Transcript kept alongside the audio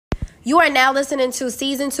You are now listening to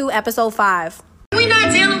Season 2, Episode 5. We're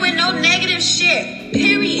not dealing with no negative shit,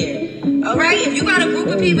 period. Alright? If you got a group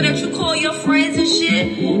of people that you call your friends and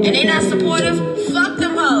shit, and they not supportive, fuck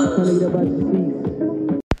them hoes.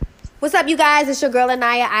 What's up, you guys? It's your girl,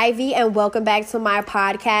 Anaya Ivy, and welcome back to my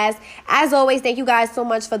podcast. As always, thank you guys so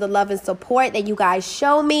much for the love and support that you guys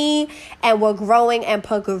show me, and we're growing and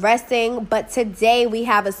progressing. But today, we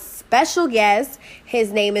have a special guest.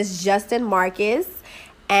 His name is Justin Marcus.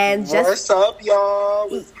 And what's up, y'all?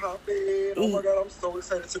 What's poppin'? Oh my God, I'm so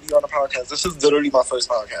excited to be on the podcast. This is literally my first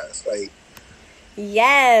podcast.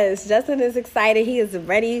 Yes, Justin is excited. He is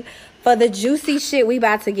ready for the juicy shit we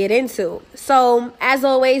about to get into. So, as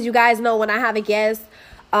always, you guys know when I have a guest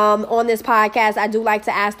on this podcast, I do like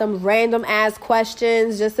to ask them random ass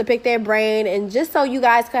questions just to pick their brain and just so you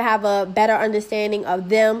guys could have a better understanding of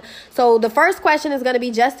them. So, the first question is going to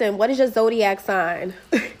be, Justin, what is your zodiac sign?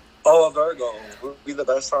 Oh, a Virgo. We're the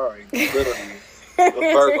best sign. Literally. The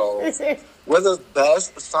Virgos. We're the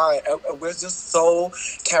best sign. We're just so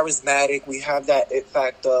charismatic. We have that it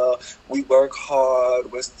factor. We work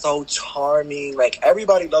hard. We're so charming.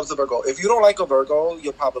 Everybody loves a Virgo. If you don't like a Virgo,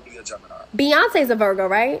 you're probably a Gemini. Beyonce's a Virgo,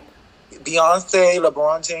 right? Beyonce,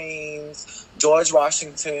 LeBron James, George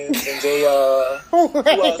Washington, Zendaya. Who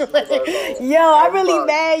else is a Virgo? Yo, I'm really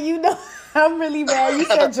mad. You know, I'm really mad. You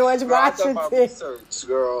said George Washington. I done my research,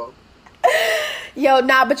 girl. Yo,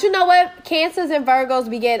 nah, but you know what? Cancers and Virgos,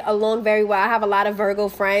 we get along very well. I have a lot of Virgo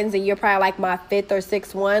friends, and you're probably like my fifth or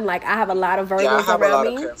sixth one. I have a lot of Virgos around me. Yeah, I have a lot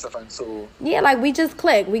of Cancer friends too. Yeah, we just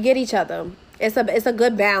click. We get each other. It's a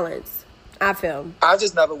good balance, I feel. I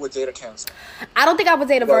just never would date a Cancer. I don't think I would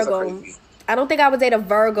date a Virgo. I don't think I would date a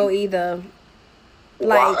Virgo either.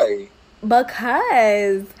 Why?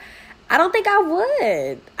 Because I don't think I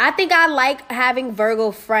would. I think I like having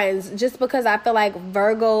Virgo friends just because I feel like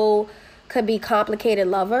Virgo could be complicated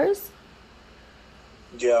lovers.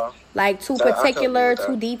 Yeah. Too particular,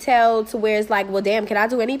 too detailed, to where it's well, damn, can I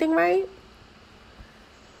do anything right?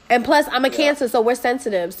 And plus, I'm a Cancer, so we're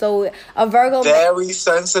sensitive. So a Virgo... Very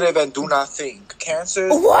sensitive and do not think.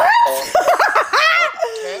 Cancers... What?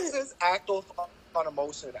 Cancers act off on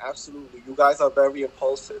emotion, absolutely. You guys are very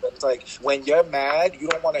impulsive. It's when you're mad, you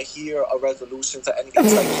don't want to hear a resolution to anything.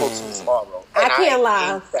 It's talk to me tomorrow. And I can't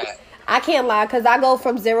lie. I can't lie, because I go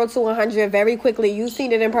from 0 to 100 very quickly. You've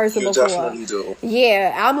seen it in person before. You definitely do.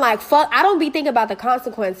 Yeah, I'm fuck. I don't be thinking about the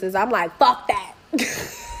consequences. I'm fuck that.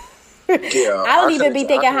 Yeah. I don't even be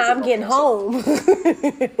thinking how I'm getting home.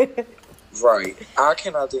 Right. I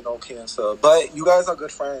cannot do no Cancer. But you guys are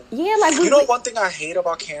good friends. Yeah, you know one thing I hate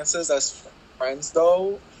about Cancers as friends,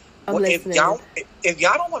 though? If y'all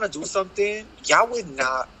don't want to do something, y'all would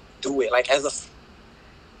not do it. As a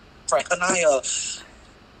friend. Anaya,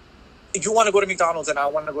 you want to go to McDonald's and I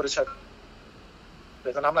want to go to Checkers.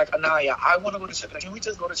 And I'm Anaya, I want to go to Checkers. Can we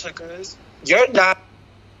just go to Checkers? You're not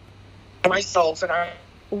myself and I...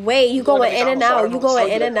 Wait, you going in and out. You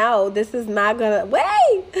going in and out. This is not gonna...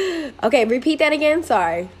 Wait! Okay, repeat that again.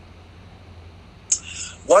 Sorry.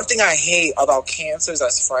 One thing I hate about Cancers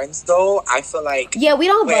as friends, though, I feel yeah, we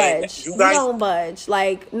don't budge. We don't budge.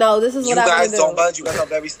 No, this is what I do. You guys don't budge. You guys are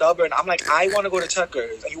very stubborn. I'm I want to go to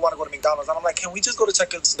Checkers, and you want to go to McDonald's. And I'm can we just go to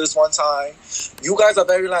Checkers this one time? You guys are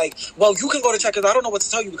very well, you can go to Checkers. I don't know what to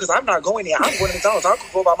tell you because I'm not going there. I'm going to McDonald's. I can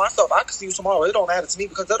go by myself. I can see you tomorrow. It don't matter to me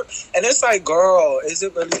because... And it's girl, is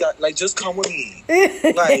it really that... just come with me.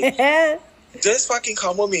 Just fucking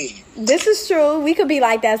come with me. This is true. We could be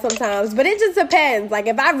like that sometimes. But it just depends.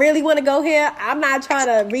 If I really want to go here, I'm not trying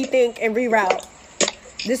to rethink and reroute.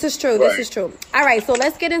 This is true. Right. This is true. All right. So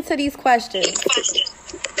let's get into these questions.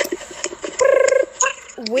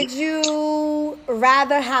 Would you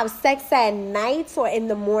rather have sex at night or in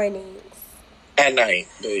the mornings? At night,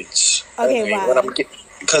 bitch. Okay, why?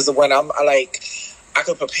 Because when I'm I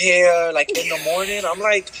could prepare. In the morning,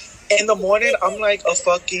 in the morning, I'm a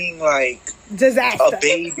fucking, disaster. A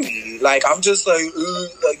baby. I'm just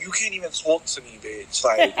you can't even talk to me, bitch.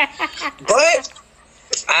 But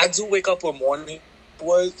I do wake up in morning.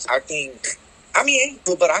 I think,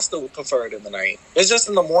 but I still prefer it in the night. It's just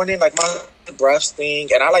in the morning, my breath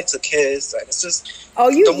stink, and I like to kiss, and it's just,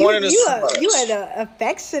 the morning is too much. You are an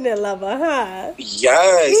affectionate lover, huh?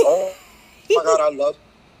 Yes. Oh my God, I love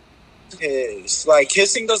kiss.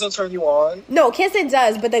 Kissing doesn't turn you on. No, kissing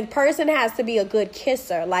does, but the person has to be a good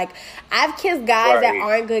kisser. I've kissed guys that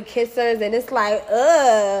aren't good kissers, and it's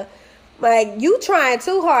you trying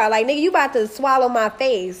too hard. Nigga, you about to swallow my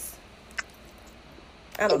face.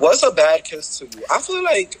 What's a bad kiss to you? I feel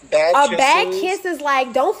like a bad kiss is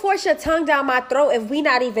like, don't force your tongue down my throat if we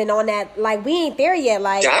not even on that. Like, we ain't there yet.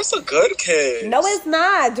 Like, that's a good kiss. No, it's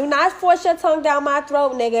not. Do not force your tongue down my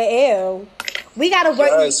throat, nigga. Ew. We gotta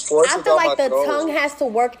work. Yes, I feel like the tongue has to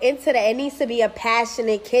work into that. It needs to be a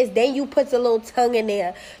passionate kiss. Then you put the little tongue in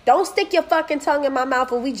there. Don't stick your fucking tongue in my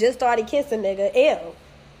mouth when we just started kissing, nigga. Ew.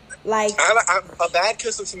 Like, a bad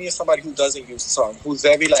kisser to me is somebody who doesn't use tongue, who's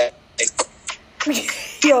very like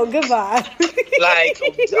yo, goodbye. Like,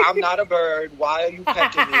 I'm not a bird. Why are you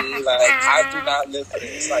pecking me? Like, I do not live for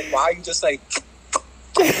this. Like, why are you just like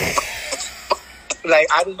like,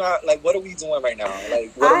 I do not, like, what are we doing right now?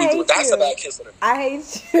 Like, what are we doing? That's a bad kisser. I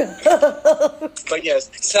hate you. But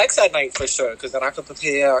yes, sex at night for sure, because then I could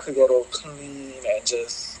prepare, I could get all clean and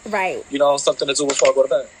just, right. You know, something to do before I go to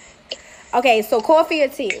bed. Okay, so coffee or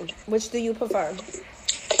tea? Which do you prefer?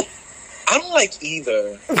 I don't like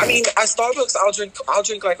either. I mean, at Starbucks, I'll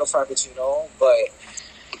drink like a frappuccino, but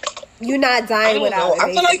you're not dying without it.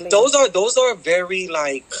 I feel like those are very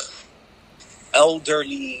like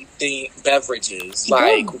elderly beverages.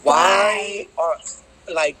 Like, why are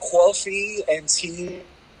like coffee and tea?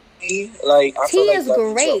 Like, I tea is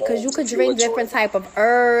great because you could drink different type of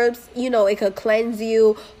herbs. You know, it could cleanse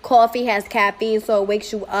you. Coffee has caffeine, so it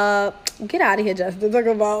wakes you up. Get out of here, Justin.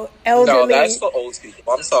 Talking about elderly. No, that's for old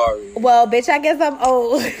people. I'm sorry. Well, bitch, I guess I'm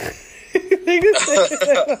old.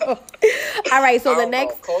 All right, so the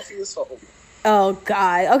next coffee is for old. Oh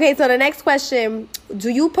God. Okay, so the next question: do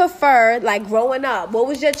you prefer, like, growing up? What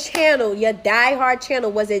was your channel? Your diehard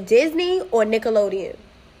channel? Was it Disney or Nickelodeon?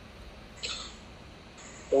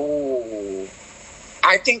 Oh,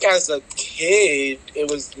 I think as a kid it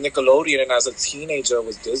was Nickelodeon, and as a teenager it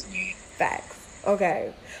was Disney. Facts.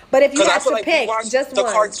 Okay, but if you had to pick just the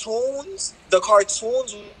one, the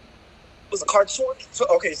cartoons was a cartoon.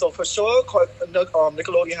 So for sure,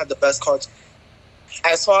 Nickelodeon had the best cartoons.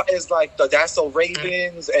 As far as like the That's So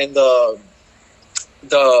Ravens and the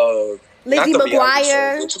Lizzie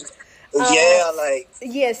McGuire.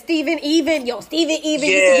 Steven Even. Steven Even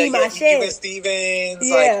used to be my shit. Even Stevens,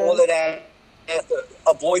 like all of that.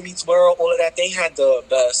 A Boy Meets World, all of that. They had the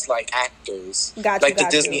best like actors, the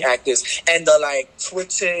Disney actors, and the like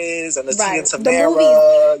Twitches and the Tia and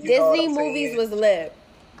Tamara. Disney movies was lit.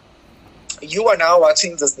 You are now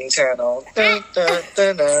watching Disney Channel. They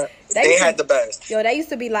had the best. Yo, that used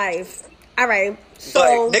to be life. All right,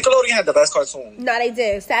 so but Nickelodeon had the best cartoon. No, they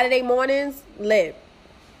did. Saturday mornings lit.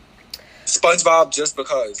 SpongeBob, just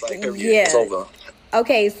because, like, period. Yeah. It's over.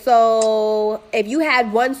 Okay, so if you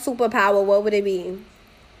had one superpower, what would it be?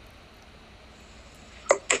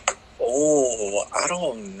 Oh, I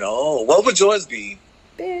don't know. What would yours be?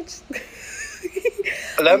 Bitch.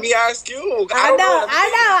 Let me ask you. I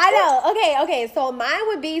know. Okay. So mine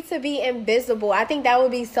would be to be invisible. I think that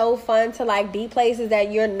would be so fun to like be places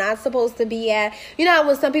that you're not supposed to be at. You know how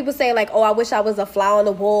when some people say like, "Oh, I wish I was a fly on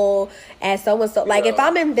the wall," and so and so. Like if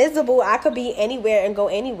I'm invisible, I could be anywhere and go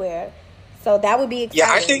anywhere. So that would be exciting.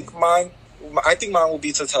 Yeah, I think mine would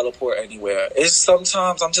be to teleport anywhere. It's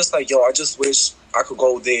sometimes I'm just like, yo, I just wish I could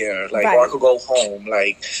go there, like, or I could go home,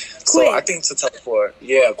 like. Quick. So I think to teleport,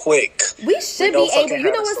 quick. We should be able.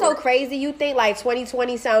 You know what's so crazy? You think like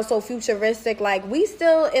 2020 sounds so futuristic? Like we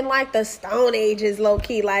still in like the Stone Ages, low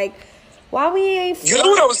key. Like why we ain't? You know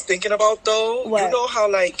what I was thinking about though? What? You know how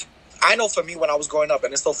like. I know for me when I was growing up,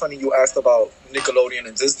 and it's so funny you asked about Nickelodeon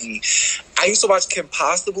and Disney. I used to watch Kim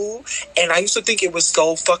Possible, and I used to think it was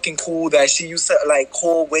so fucking cool that she used to like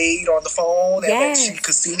call Wade on the phone and like, she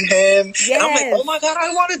could see him. Yes. And I'm like, oh my God,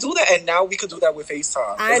 I want to do that. And now we could do that with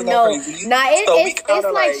FaceTime. Isn't that crazy? Nah,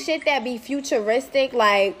 it's like shit that be futuristic.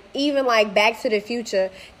 Like even like Back to the Future,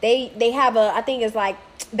 they have I think it's like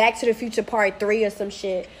Back to the Future Part 3 or some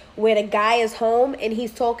shit where the guy is home and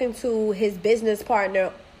he's talking to his business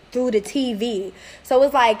partner through the TV. So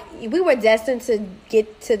it's like we were destined to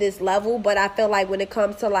get to this level, but I feel like when it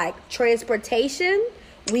comes to like transportation,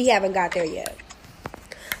 we haven't got there yet.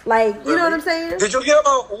 Like, you know what I'm saying? Did you hear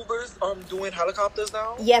about Uber's doing helicopters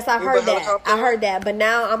now? Yes, I heard that. But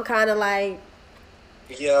now I'm kind of like,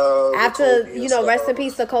 after rest in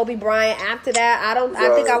peace to Kobe Bryant. After that,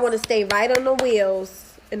 I think I want to stay right on the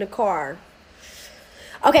wheels in the car.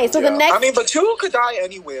 Okay, so the next... I mean, but you could die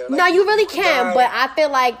anywhere. Like, no, you really can, but I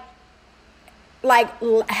feel like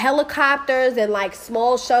helicopters and like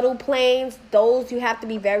small shuttle planes, those you have to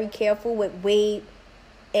be very careful with weight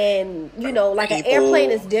and, you know, like an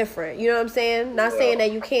airplane is different. You know what I'm saying? Not saying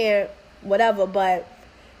that you can't, whatever, but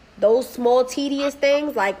those small tedious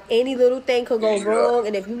things, like any little thing could go wrong,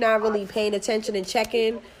 and if you're not really paying attention and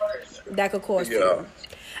checking, that could cost you.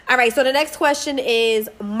 All right, so the next question is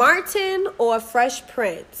Martin or Fresh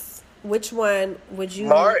Prince? Which one would you?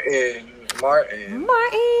 Martin. What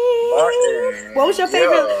was your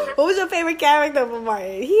favorite? Yeah. What was your favorite character for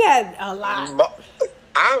Martin? He had a lot.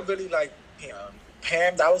 I really like him.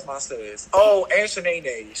 Pam, that was my sis. Oh, and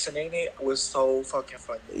Shanae. Shanae was so fucking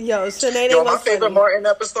funny. Yo, Shanae. My favorite funny. Martin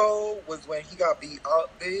episode was when he got beat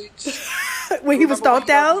up, bitch. When he was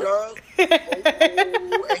stomped out. Oh, and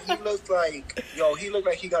he looked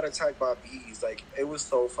like he got attacked by bees. Like, it was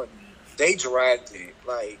so funny. They dragged it.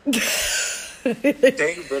 Like,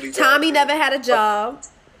 they really. Tommy never had a job.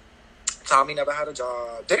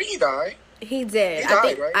 Didn't he die? He did. He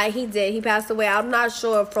died, right? He did. He passed away. I'm not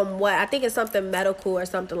sure from what. I think it's something medical or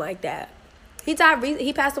something like that. He died.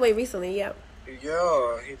 He passed away recently. Yeah.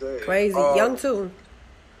 Yeah, he did. Crazy. Young too.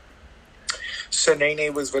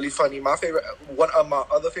 Shanae was really funny. One of my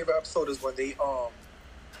other favorite episodes is when they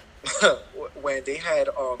when they had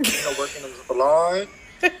working in the salon.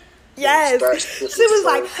 Yes, she was so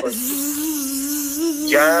like.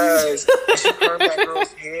 Yes, she permed that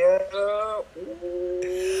girl's hair.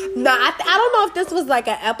 Nah, I don't know if this was like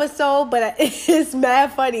an episode, but it's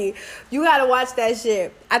mad funny. You gotta watch that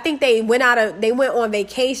shit. I think they went on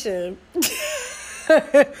vacation.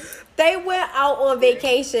 They went out on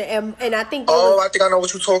vacation, and I think. I think I know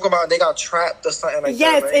what you're talking about. They got trapped or something like that.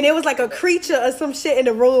 Yes, right? And it was like a creature or some shit in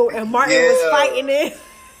the room, and Martin was fighting it.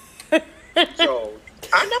 Yo,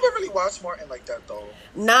 I never really watched Martin like that though.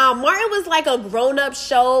 Nah, Martin was like a grown-up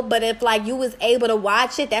show, but if like you was able to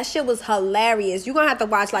watch it, that shit was hilarious. You're gonna have to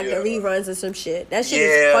watch like the reruns or some shit. That shit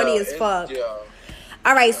is funny as fuck. Yeah.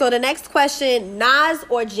 All right, so the next question, Nas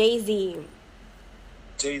or Jay-Z?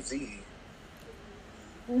 Jay-Z.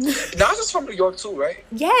 Nas is from New York too, right?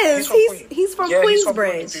 Yes, he's from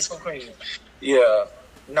Queensbridge. He's from Queens. Yeah.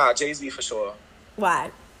 Nah, Jay-Z for sure.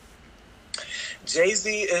 Why? Jay-Z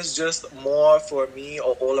is just more for me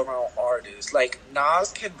an all-around artist. Like,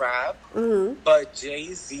 Nas can rap, but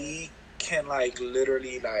Jay-Z can like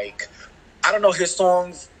literally like, I don't know, his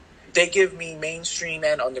songs, they give me mainstream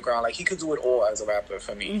and underground. Like, he could do it all as a rapper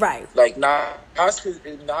for me. Right. Like, Nas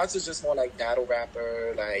is just more like battle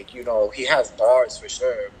rapper. Like, he has bars for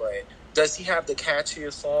sure, but does he have the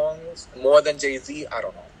catchiest songs more than Jay-Z? I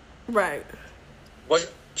don't know. Right.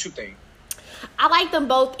 What you think? I like them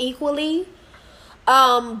both equally.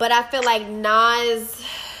 But I feel like Nas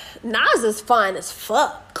is fun as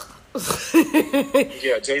fuck.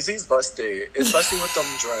 Yeah, Jay-Z's busted, especially with them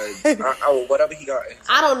dreads. Whatever he got.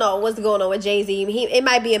 I don't know what's going on with Jay-Z. It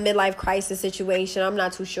might be a midlife crisis situation. I'm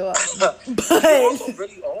not too sure. But he's also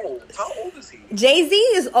really old. How old is he? Jay-Z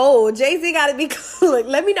is old. Jay-Z gotta be cool.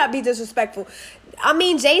 Let me not be disrespectful. I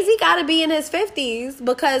mean, Jay-Z gotta be in his 50s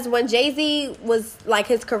because when Jay-Z was like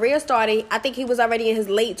his career started, I think he was already in his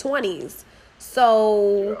late 20s.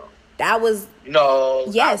 So that was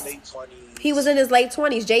yes. Late 20s. He was in his late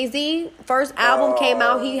 20s. Jay-Z first album came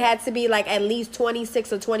out. He had to be like at least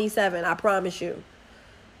 26 or 27. I promise you.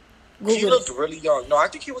 Google he looked really young. No, I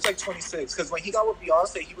think he was like 26 because when he got with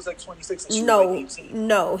Beyonce, he was like 26 and she was like 18.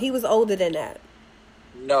 No, he was older than that.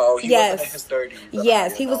 No, he wasn't in his 30s.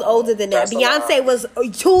 Yes, he was older than that. Beyonce was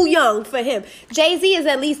too young for him. Jay-Z is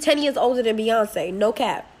at least 10 years older than Beyonce. No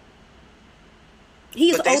cap.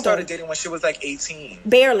 He's but they started dating when she was like 18.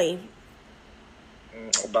 Barely.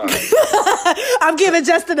 Bye. I'm giving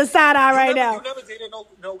Justin a side eye right now. You never dated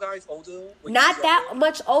no guys older? Not that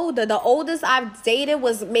much older. The oldest I've dated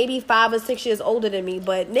was maybe 5 or 6 years older than me.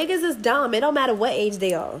 But niggas is dumb. It don't matter what age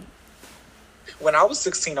they are. When I was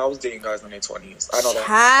 16, I was dating guys in their 20s. I know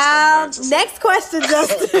that. Next question,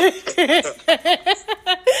 Justin.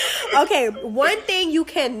 Okay, one thing you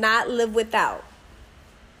cannot live without.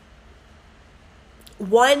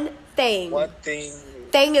 One thing.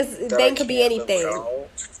 Thing could be anything.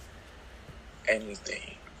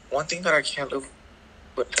 Anything. One thing that I can't live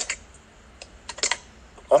with.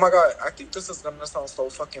 Oh my God, I think this is gonna sound so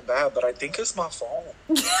fucking bad, but I think it's my phone.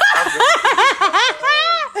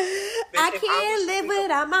 I can't live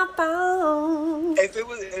without my phone. If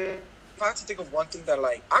I had to think of one thing that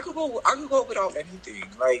like I could go without anything.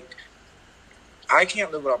 Like, I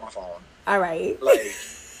can't live without my phone. All right. Like,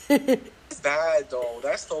 it's bad though.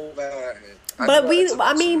 That's so bad. But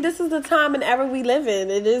this is the time and era we live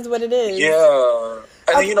in. It is what it is. Yeah.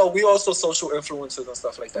 And then, we also social influencers and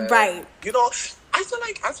stuff like that. Right. I feel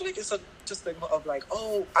like it's such a stigma of like,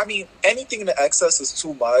 anything in the excess is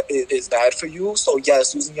too much, is bad for you. So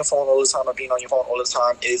yes, using your phone all the time or being on your phone all the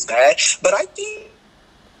time is bad. But I think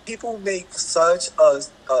people make such a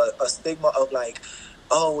stigma of like,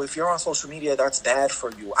 oh, if you're on social media, that's bad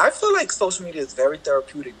for you. I feel like social media is very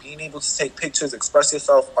therapeutic. Being able to take pictures, express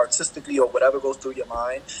yourself artistically or whatever goes through your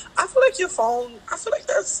mind. I feel like your phone, I feel like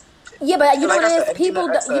that's... Yeah, but you know what it is? People,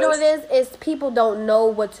 you know what it is? Is people don't know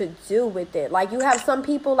what to do with it. Like, you have some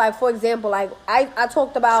people, like, for example, like, I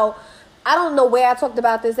talked about, I don't know where I talked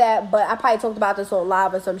about this at, but I probably talked about this on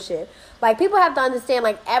live or some shit. Like, people have to understand,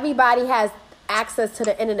 like, everybody has access to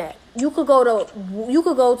the internet. You could go to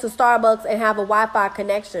Starbucks and have a Wi-Fi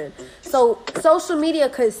connection. So, social media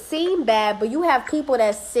could seem bad, but you have people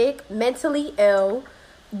that's sick, mentally ill,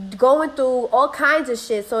 going through all kinds of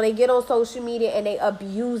shit, so they get on social media and they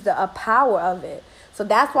abuse the power of it. So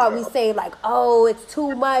that's why we say, like, oh, it's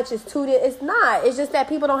too much, it's not. It's just that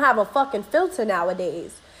people don't have a fucking filter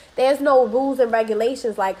nowadays. There's no rules and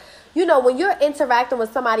regulations. Like, you know, when you're interacting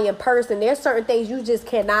with somebody in person, there's certain things you just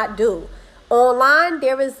cannot do. Online,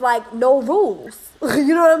 there is, like, no rules.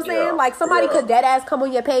 You know what I'm saying? Yeah. Like, somebody could dead ass come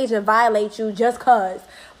on your page and violate you just cause,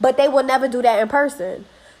 but they will never do that in person.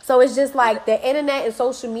 So it's just like the internet and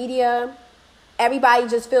social media, everybody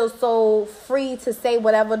just feels so free to say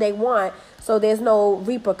whatever they want. So there's no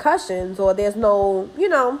repercussions or there's no, you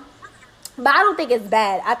know. But I don't think it's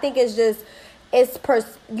bad. I think it's just,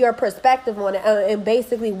 your perspective on it and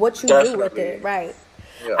basically what you do with it. Right.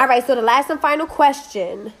 Yeah. All right. So the last and final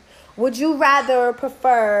question. Would you rather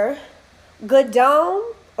prefer good dome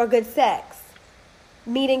or good sex?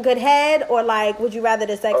 Meeting good head, or like, would you rather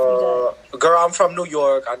the sex be good? Girl, I'm from New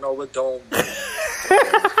York. I know what dome. That's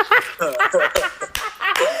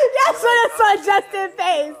what I saw Justin's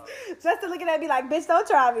face. Justin looking at me like, bitch, don't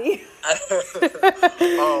try me.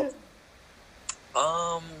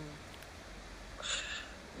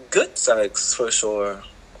 Good sex for sure.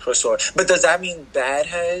 But does that mean bad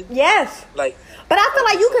head? Yes. Like, but I feel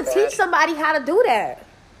like you could teach somebody how to do that.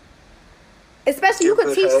 Especially, you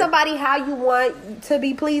could teach somebody how you want to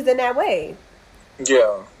be pleased in that way.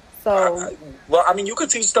 Yeah. So. Well, I mean, you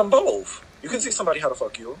could teach them both. You can teach somebody how to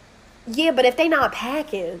fuck you. Yeah, but if they not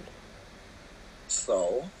packing.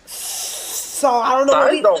 So I don't know.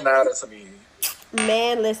 Size don't matter to me.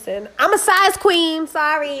 Man, listen. I'm a size queen.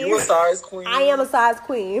 Sorry. You a size queen? I am a size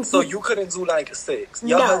queen. So you couldn't do like 6.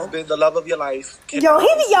 Your husband, the love of your life. Hold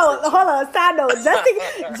on. Side note.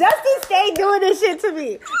 Justin stayed doing this shit to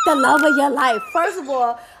me. The love of your life. First of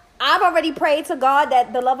all, I've already prayed to God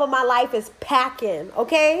that the love of my life is packing.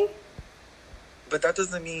 Okay? But that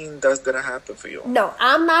doesn't mean that's gonna happen for you. No,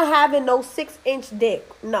 I'm not having no 6-inch dick.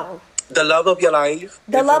 No. The love of your life.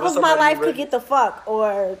 The love of my life could get the fuck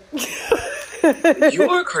or. You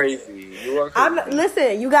are crazy.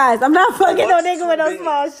 Listen, you guys, I'm not fucking no nigga with no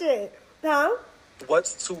small shit. Huh?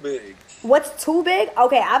 What's too big? What's too big?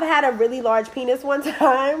 Okay, I've had a really large penis one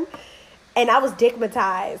time, and I was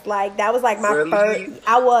dickmatized. Like, that was like my first.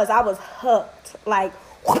 I was hooked. Like,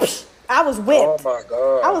 whoosh, I was whipped. Oh my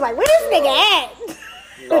God. I was like, where this nigga at?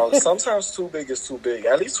 No, sometimes too big is too big.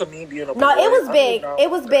 At least for me being a boy. No, it was big. It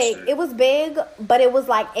was big. It was big, but it was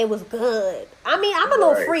like, it was good. I mean, I'm a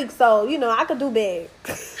little freak, so, you know, I could do big.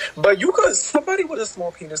 But somebody with a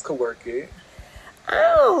small penis could work it. I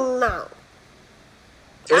don't know.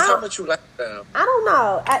 It's how much you like them. I don't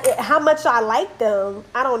know. How much I like them.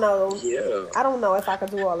 I don't know. Yeah. I don't know if I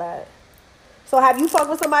could do all that. So have you fucked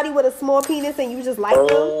with somebody with a small penis and you just like them?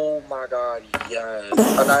 Oh my God, yes.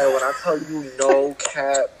 Anaya, when I tell you no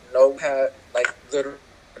cap, like literally.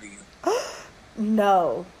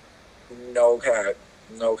 No. No cap.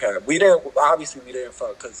 We didn't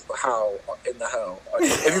fuck because how in the hell?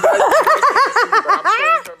 If you guys can see, but I'm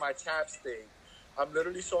showing her my chapstick. I'm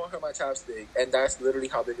literally showing her my chapstick, and that's literally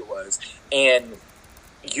how big it was. And,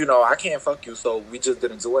 you know, I can't fuck you, so we just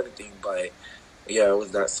didn't do anything. But, yeah, it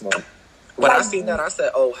was that small. When I seen that, I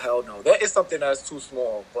said, oh, hell no. That is something that's too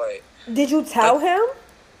small, but... Did you tell him?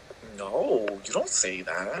 No, you don't say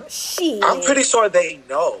that. Shit. I'm pretty sure they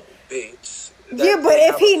know, bitch. Yeah, but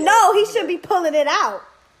if he know, he should be pulling it out.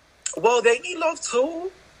 Well, they need love,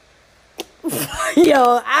 too.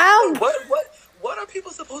 Yo, What are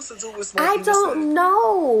people supposed to do with small penises? I don't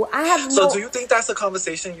know. So do you think that's a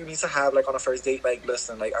conversation you need to have, like, on a first date? Like,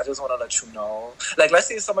 listen, like, I just want to let you know. Like, let's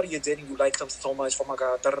say somebody you're dating, you like them so much, oh my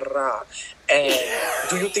God, da-da-da. And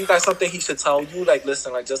do you think that's something he should tell you? Like,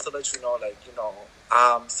 listen, like, just to let you know, like, you know,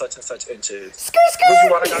 I'm such and such inches. Skirt. Would you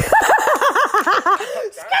want to go?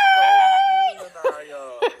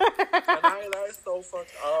 Anaya, that is so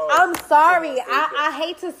fucked up. I'm sorry. I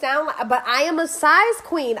hate to sound like, but I am a size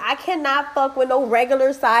queen. I cannot fuck with no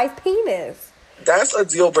regular size penis. That's a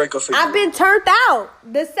deal breaker for you. I've been turned out.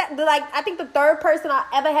 I think the third person I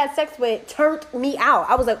ever had sex with turned me out.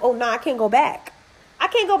 I was like, oh, no, I can't go back. I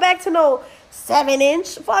can't go back to no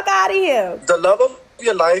 7-inch. Fuck out of here. The love of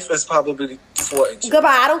your life is probably 4 inches.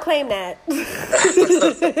 Goodbye. I don't claim that.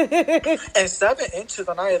 And 7 inches,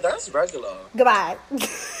 Anaya, that's regular. Goodbye.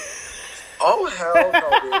 Oh, hell no,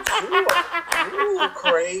 bitch. You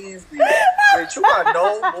crazy. Bitch, you got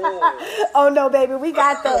no balls. Oh, no, baby. We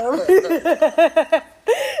got them.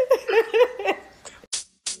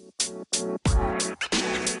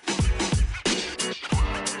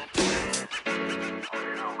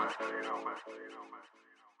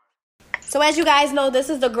 So as you guys know, this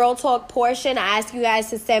is the Girl Talk portion. I ask you guys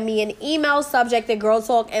to send me an email subject to Girl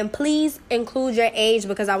Talk, and please include your age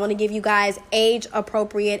because I want to give you guys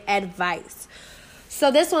age-appropriate advice.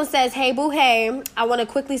 So this one says, hey, boo, hey, I want to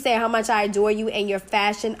quickly say how much I adore you and your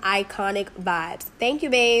fashion iconic vibes. Thank you,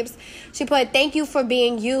 babes. She put, thank you for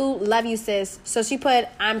being you. Love you, sis. So she put,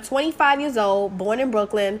 I'm 25 years old, born in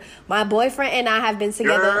Brooklyn. My boyfriend and I have been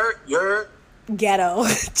together. You're ghetto.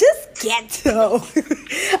 Just ghetto.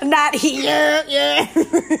 Not here. Yeah.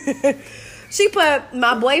 She put,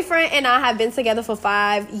 my boyfriend and I have been together for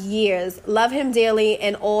 5 years. Love him dearly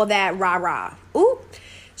and all that rah-rah. Ooh.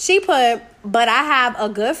 She put, but I have a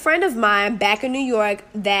good friend of mine back in New York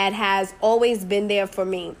that has always been there for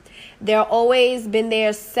me. There's always been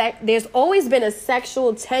a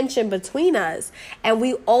sexual tension between us, and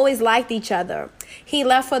we always liked each other. He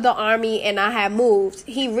left for the army, and I had moved.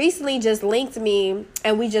 He recently just linked me,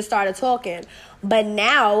 and we just started talking. But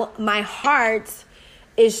now my heart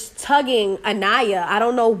is tugging Anaya. I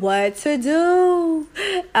don't know what to do.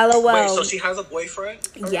 LOL. Wait, so she has a boyfriend?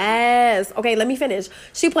 Yes. Okay, let me finish.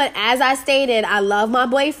 She put, as I stated, I love my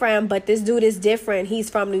boyfriend, but this dude is different. He's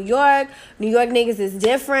from New York. New York niggas is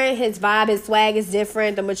different. His vibe, his swag is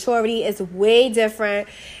different. The maturity is way different.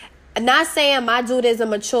 I'm not saying my dude isn't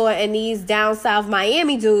mature and these down south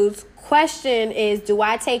Miami dudes. Question is, do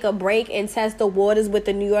I take a break and test the waters with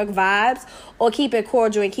the New York vibes or keep it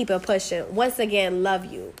cordial and keep it pushing? Once again, love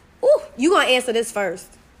you. Ooh, you gonna answer this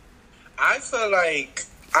first. I feel like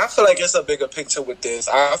it's a bigger picture with this.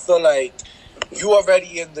 I feel like you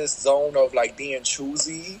already in this zone of like being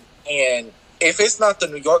choosy, and if it's not the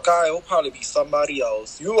New York guy, it'll probably be somebody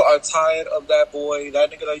else. You are tired of that boy,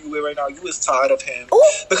 that nigga that you with right now. You is tired of him. Ooh.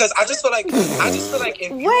 Because I just feel like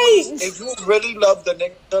if you really love the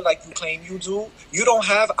nigga like you claim you do, you don't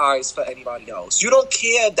have eyes for anybody else. You don't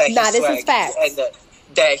care that he's swag and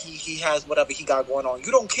that he has whatever he got going on.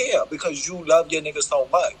 You don't care because you love your nigga so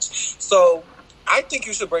much. So I think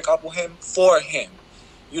you should break up with him for him.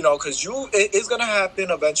 You know, because it's going to happen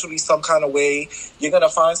eventually some kind of way. You're going to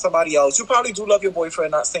find somebody else. You probably do love your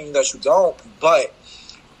boyfriend, not saying that you don't, but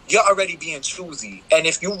you're already being choosy. And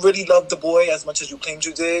if you really loved the boy as much as you claimed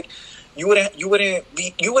you did, you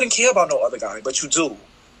wouldn't care about no other guy, but you do.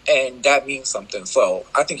 And that means something. So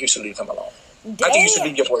I think you should leave him alone. Damn. I think you should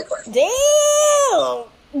leave your boyfriend. Damn.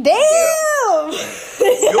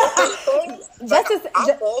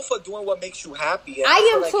 I'm all for doing what makes you happy. I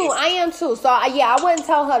am too. So I wouldn't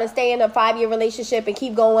tell her to stay in a 5-year relationship and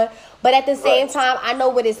keep going. But at the same time, I know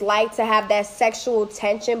what it's like to have that sexual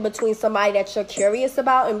tension between somebody that you're curious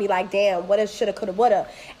about and be like, damn, woulda, shoulda, coulda, woulda.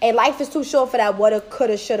 And life is too short for that woulda,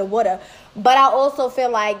 coulda, shoulda, woulda. But I also feel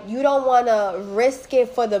like you don't want to risk it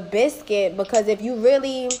for the biscuit, because if you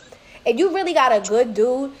really got a good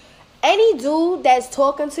dude, any dude that's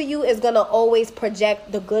talking to you is going to always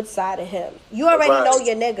project the good side of him. You already know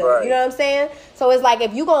your nigga. Right. You know what I'm saying? So it's like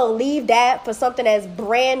if you're going to leave that for something that's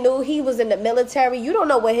brand new, he was in the military, you don't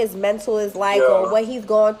know what his mental is like or what he's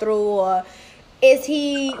going through, or is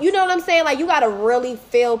he, you know what I'm saying? Like, you got to really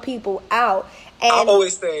feel people out. And I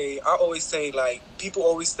always say, like, people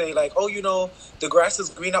always say, like, oh, you know, the grass is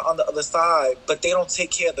greener on the other side, but they don't take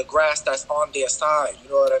care of the grass that's on their side. You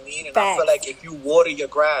know what I mean? And I feel like if you water your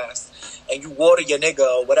grass and you water your nigga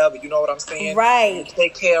or whatever, you know what I'm saying? Right. You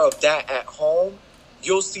take care of that at home,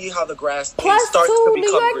 you'll see how the grass starts to become New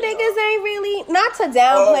York greener. Niggas ain't really, not to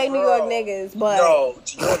downplay New York niggas, but no,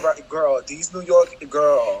 you're right, girl. These New York it's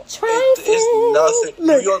nothing.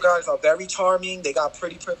 New York guys are very charming. They got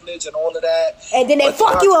pretty privilege and all of that, and then they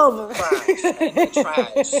fuck you over. They're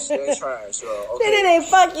trash. So, okay. Then they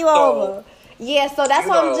fuck you over. Yeah, so that's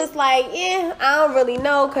why I'm just like, I don't really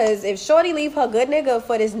know, because if Shorty leave her good nigga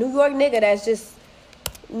for this New York nigga that's just,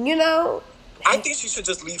 you know. I think she should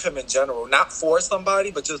just leave him in general. Not for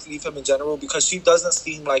somebody, but just leave him in general, because she doesn't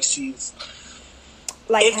seem like she's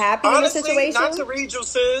happy in the situation. Not to read you,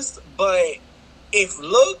 sis, but if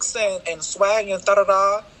looks and swag and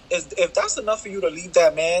da-da-da, if that's enough for you to leave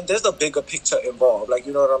that man, there's a bigger picture involved. Like,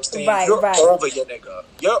 you know what I'm saying? You're over your nigga.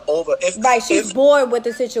 You're over. She's bored with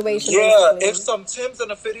the situation. Yeah, basically. If some Timbs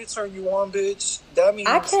and a fitty turn you on, bitch, that means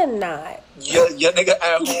I cannot. Your nigga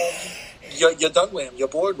at home. you're done with him. You're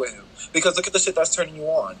bored with him because look at the shit that's turning you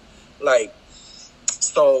on. Like,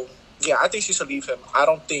 so yeah, I think she should leave him. I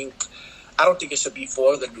don't think it should be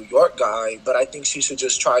for the New York guy, but I think she should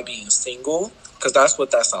just try being single because that's what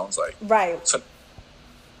that sounds like. Right. So,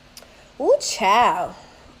 ooh, child.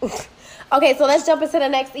 Okay, so let's jump into the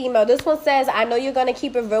next email. This one says, I know you're going to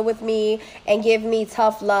keep it real with me and give me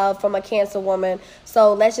tough love from a Cancer woman.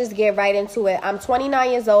 So let's just get right into it. I'm 29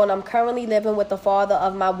 years old and I'm currently living with the father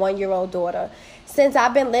of my 1-year-old daughter. Since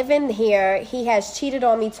I've been living here, he has cheated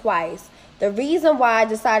on me twice. The reason why I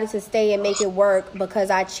decided to stay and make it work because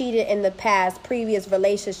I cheated in the past previous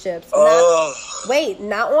relationships.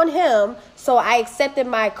 Not on him. So I accepted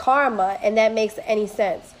my karma, and that makes any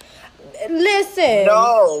sense. Listen.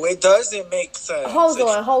 No, it doesn't make sense. Hold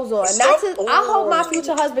on. I hope my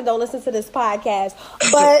future husband don't listen to this podcast.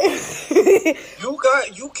 But you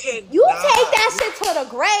take that shit to the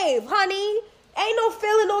grave, honey. Ain't no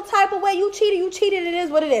feeling no type of way. You cheated. It is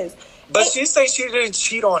what it is. But she says she didn't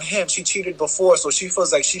cheat on him. She cheated before, so she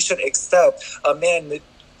feels like she should accept a man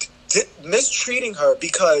mistreating her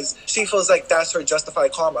because she feels like that's her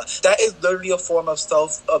justified karma. That is literally a form of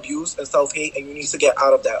self-abuse and self-hate, and you need to get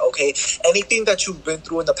out of that, okay? Anything that you've been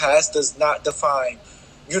through in the past does not define,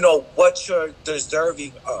 what you're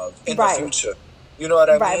deserving of in the future. You know what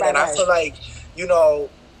I mean? I feel like,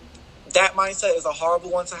 that mindset is a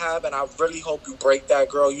horrible one to have, and I really hope you break that,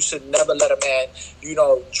 girl. You should never let a man,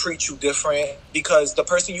 treat you different, because the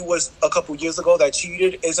person you was a couple years ago that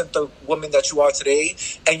cheated isn't the woman that you are today,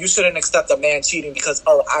 and you shouldn't accept a man cheating because,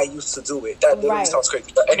 I used to do it. That literally sounds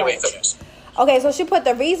crazy. But anyway, finish. Okay, so she put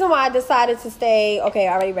the reason why I decided to stay. Okay,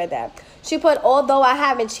 I already read that. She put, although I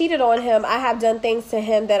haven't cheated on him, I have done things to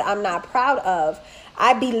him that I'm not proud of.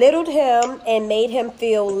 I belittled him and made him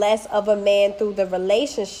feel less of a man through the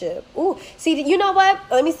relationship. Ooh, see, you know what?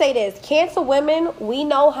 Let me say this. Cancer women, we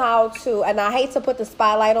know how to, and I hate to put the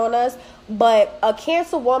spotlight on us, but a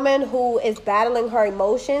Cancer woman who is battling her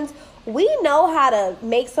emotions, we know how to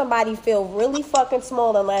make somebody feel really fucking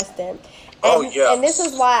small and less than. And this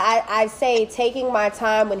is why I say taking my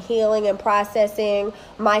time when healing and processing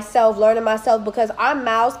myself, learning myself, because our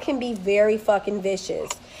mouths can be very fucking vicious.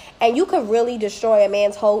 And you could really destroy a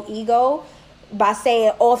man's whole ego by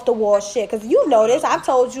saying off the wall shit. Because you know this. I've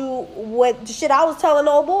told you what shit I was telling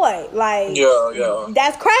old boy. Like,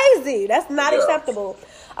 that's crazy. That's not acceptable.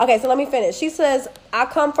 Okay, so let me finish. She says, I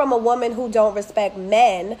come from a woman who don't respect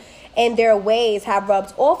men, and their ways have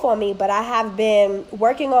rubbed off on me, but I have been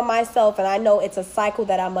working on myself, and I know it's a cycle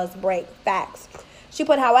that I must break. Facts. She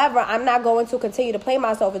put, however, I'm not going to continue to play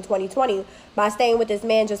myself in 2020 by staying with this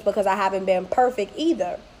man just because I haven't been perfect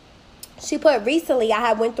either. She put, recently I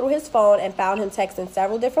had went through his phone and found him texting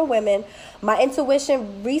several different women. My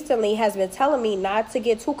intuition recently has been telling me not to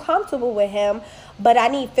get too comfortable with him, but I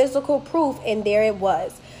need physical proof, and there it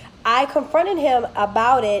was. I confronted him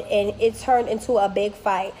about it, and it turned into a big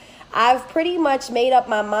fight. I've pretty much made up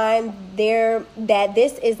my mind there that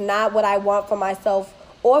this is not what I want for myself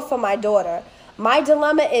or for my daughter. My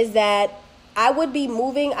dilemma is that I would be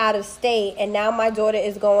moving out of state, and now my daughter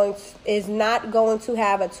is not going to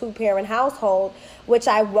have a 2-parent household, which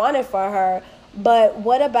I wanted for her. But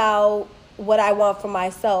what about what I want for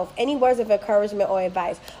myself? Any words of encouragement or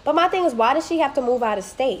advice? But my thing is, why does she have to move out of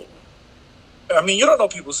state? I mean, you don't know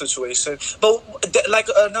people's situation. But like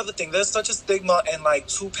another thing, there's such a stigma, and like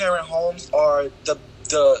 2-parent homes are the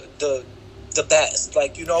best.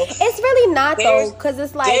 Like, it's really not though, because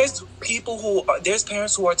it's like there's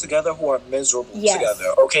parents who are together who are miserable together,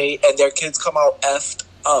 okay, and their kids come out effed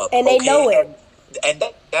up, and they know it, and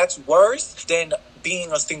that's worse than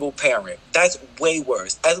being a single parent. That's way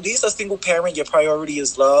worse. At least a single parent, your priority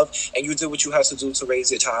is love, and you did what you have to do to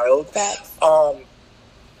raise your child. Facts.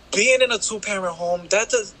 Being in a 2-parent home, that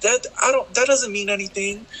doesn't mean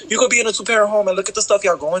anything. You could be in a 2-parent home and look at the stuff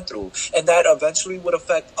y'all going through, and that eventually would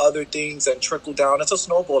affect other things and trickle down. It's a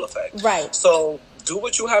snowball effect. Right. So do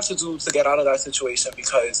what you have to do to get out of that situation,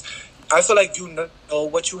 because I feel like you know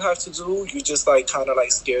what you have to do. You just like kind of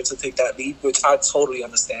like scared to take that leap, which I totally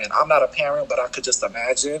understand. I'm not a parent, but I could just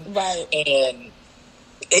imagine. Right. And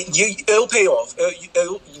it'll pay off.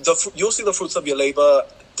 You'll see the fruits of your labor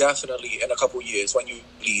definitely in a couple years when you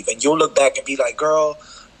leave, and you'll look back and be like, girl,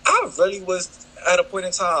 I really was at a point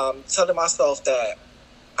in time telling myself that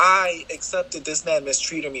I accepted this man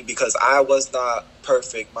mistreating me because I was not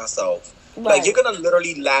perfect myself. Right. Like, you're gonna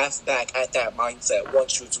literally laugh back at that mindset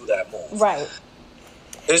once you do that move. Right.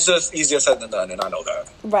 It's just easier said than done, and I know that.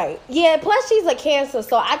 Right. Yeah, plus she's a Cancer,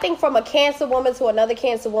 so I think from a Cancer woman to another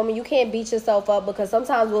Cancer woman, you can't beat yourself up, because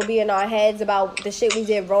sometimes we'll be in our heads about the shit we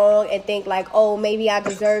did wrong and think like, oh, maybe I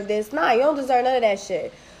deserve this. Nah, you don't deserve none of that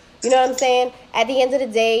shit. You know what I'm saying? At the end of the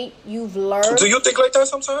day, you've learned. Do you think like that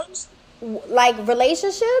sometimes? Like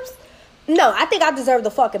relationships? No, I think I deserve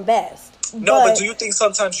the fucking best. No, but do you think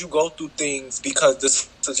sometimes you go through things because this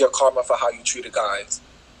is your karma for how you treated guys?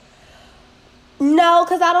 No,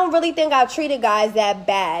 because I don't really think I've treated guys that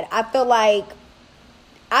bad. I feel like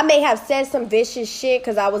I may have said some vicious shit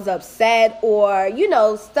because I was upset or, you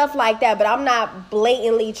know, stuff like that. But I'm not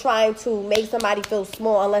blatantly trying to make somebody feel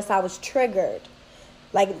small unless I was triggered.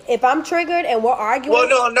 Like, if I'm triggered and we're arguing... Well,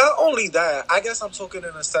 no, not only that. I guess I'm talking in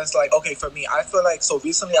a sense like, okay, for me, I feel like, so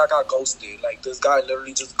recently I got ghosted. Like, this guy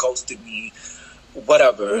literally just ghosted me.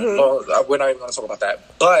 Whatever. No, we're not even going to talk about that.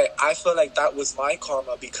 But I feel like that was my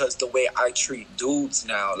karma because the way I treat dudes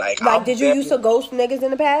now. Like did you used to ghost niggas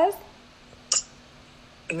in the past?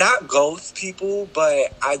 Not ghost people,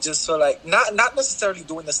 but I just feel like not necessarily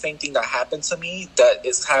doing the same thing that happened to me that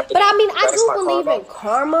is happening. But I mean, I do believe in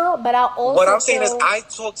karma, but I also... What I'm saying is I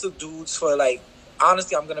talk to dudes for like,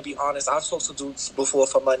 honestly, I'm going to be honest. I've talked to dudes before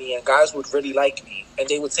for money and guys would really like me and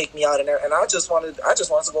they would take me out in there and I just wanted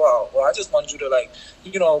to go out. Or I just wanted you to like,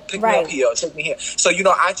 you know, pick me up here or take me here. So, you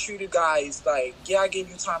know, I treated guys like, yeah, I gave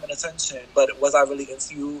you time and attention, but was I really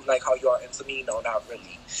into you like how you are into me? No, not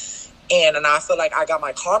really. And I feel like I got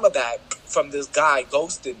my karma back from this guy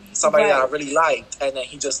ghosting me, somebody that I really liked, and then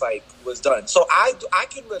he just like was done. So I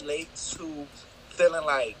can relate to feeling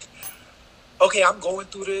like, okay, I'm going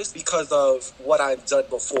through this because of what I've done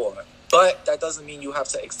before, but that doesn't mean you have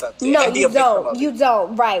to accept it. No, you don't. You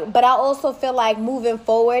don't, right? But I also feel like moving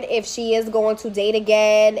forward, if she is going to date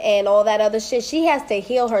again and all that other shit, she has to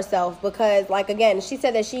heal herself because, like, again, she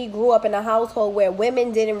said that she grew up in a household where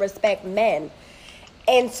women didn't respect men.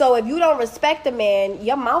 And so if you don't respect a man,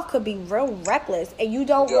 your mouth could be real reckless. And you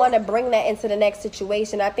don't want to bring that into the next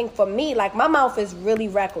situation. I think for me, like, my mouth is really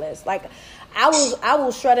reckless. Like, I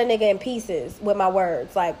will shred a nigga in pieces with my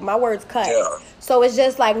words. Like, my words cut. Yeah. So it's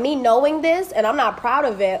just like me knowing this, and I'm not proud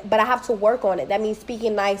of it, but I have to work on it. That means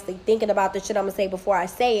speaking nicely, thinking about the shit I'm going to say before I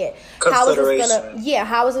say it. How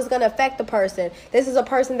is this going to affect the person? This is a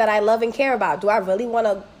person that I love and care about. Do I really want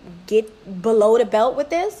to get below the belt with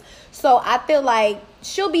this? So I feel like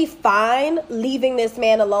she'll be fine leaving this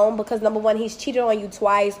man alone because, number one, he's cheated on you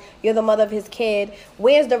twice. You're the mother of his kid.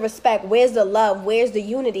 Where's the respect? Where's the love? Where's the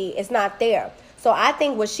unity? It's not there. So I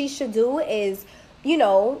think what she should do is, you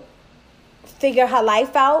know, figure her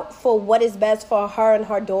life out for what is best for her and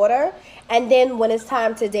her daughter. And then when it's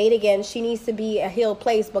time to date again, she needs to be a healed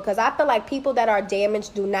place because I feel like people that are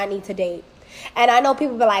damaged do not need to date. And I know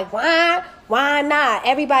people be like, why not?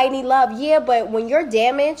 Everybody need love. Yeah, but when you're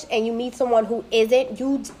damaged and you meet someone who isn't,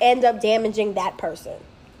 you end up damaging that person.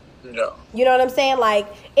 No. You know what I'm saying? Like,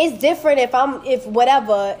 it's different if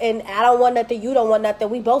whatever, and I don't want nothing, you don't want nothing,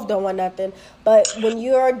 we both don't want nothing. But when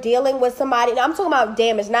you're dealing with somebody, and I'm talking about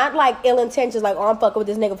damage, not like ill intentions, like, oh, I'm fucking with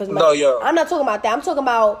this nigga for some money. No, yeah. I'm not talking about that. I'm talking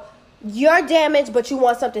about you're damaged, but you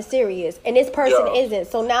want something serious, and this person isn't.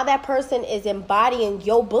 So now that person is embodying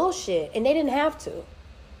your bullshit, and they didn't have to.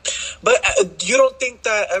 But you don't think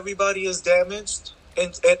that everybody is damaged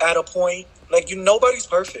at a point? Like, nobody's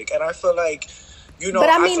perfect, and I feel like, you know. But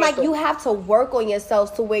I mean, like you have to work on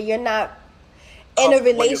yourself to where you're not in a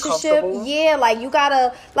relationship. Yeah, like you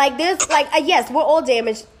gotta, like this, like yes, we're all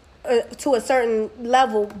damaged to a certain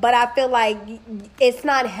level, but I feel like it's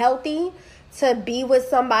not healthy to be with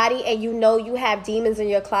somebody and you know you have demons in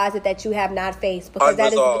your closet that you have not faced because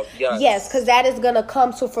because that is gonna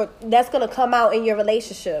that's gonna come out in your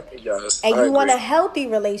relationship. Yes, and you want a healthy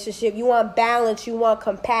relationship. You want balance. You want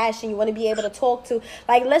compassion. You want to be able to talk to.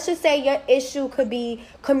 Like, let's just say your issue could be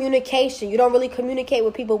communication. You don't really communicate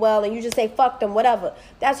with people well, and you just say fuck them, whatever.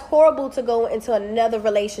 That's horrible to go into another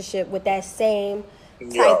relationship with that same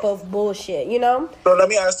type of bullshit, you know? So let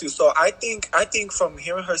me ask you. So I think from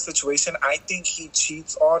hearing her situation, I think he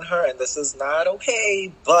cheats on her, and this is not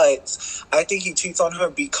okay, but I think he cheats on her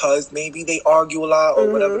because maybe they argue a lot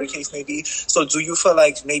or whatever the case may be. So do you feel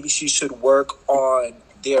like maybe she should work on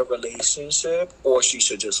their relationship or she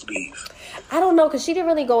should just leave? I don't know, because she didn't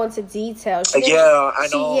really go into detail. I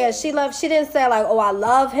know. She didn't say like, oh, I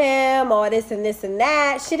love him or this and this and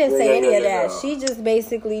that. She didn't say any of that. She just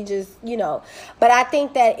basically you know. But I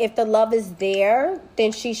think that if the love is there,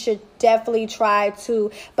 then she should definitely try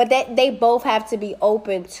to, but they both have to be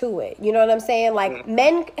open to it. You know what I'm saying? Like,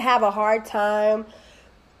 men have a hard time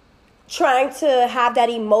trying to have that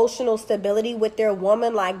emotional stability with their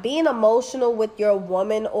woman. Like, being emotional with your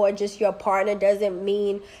woman or just your partner doesn't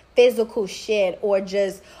mean physical shit or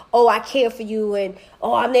just, oh, I care for you and,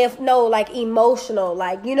 oh, I'm there. No, like emotional.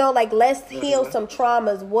 Like, you know, like let's heal some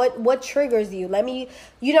traumas. What triggers you? Let me,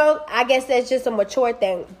 you know, I guess that's just a mature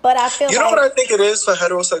thing. But I feel you know what I think it is for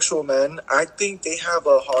heterosexual men? I think they have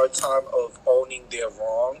a hard time of owning their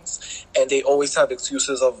wrongs. And they always have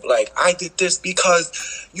excuses of like, I did this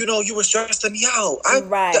because, you know, you were stressing me out.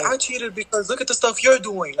 I cheated because look at the stuff you're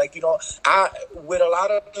doing. Like, you know, with a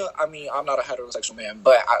lot of, I'm not a heterosexual man,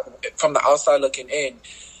 but from the outside looking in,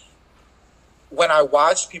 when I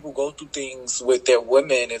watch people go through things with their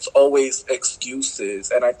women, it's always excuses.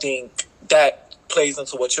 And I think that plays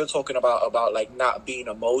into what you're talking about like not being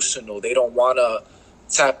emotional. They don't want to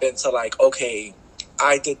tap into like, okay,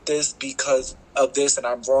 I did this because of this and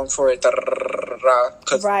I'm wrong for it,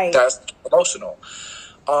 because that's emotional.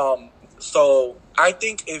 So I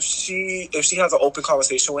think if she has an open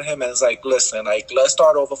conversation with him and is like, listen, like let's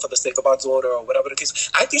start over for the sake of our daughter or whatever the case,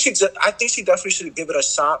 I think she definitely should give it a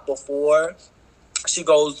shot before she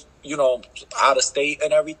goes, you know, out of state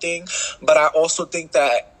and everything. But I also think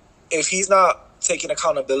that if he's not taking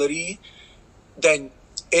accountability, then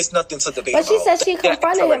it's nothing to debate about. But she said she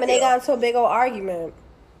confronted him and they got into a big old argument.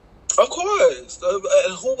 Of course.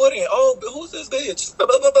 Who wouldn't? Oh, who's this bitch?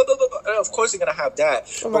 And of course you're going to have that.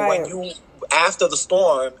 But when you, after the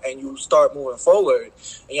storm and you start moving forward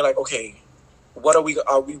and you're like, okay, what are we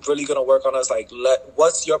really going to work on us? Like,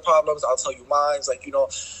 what's your problems? I'll tell you mine. Like, you know,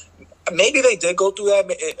 maybe they did go through that.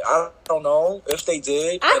 I don't know if they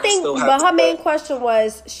did. I think, but her main question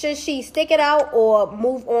was, should she stick it out or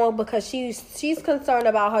move on because she's concerned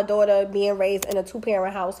about her daughter being raised in a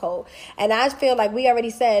 2-parent household. And I feel like we already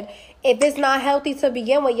said, if it's not healthy to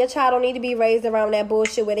begin with, your child don't need to be raised around that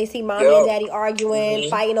bullshit where they see mommy and daddy arguing,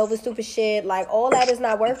 fighting over stupid shit. Like, all that is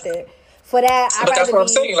not worth it. For that, but that's what I'm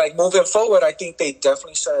saying. Like, moving forward, I think they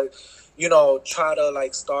definitely should, you know, try to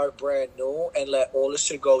like start brand new and let all the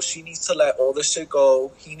shit go. She needs to let all the shit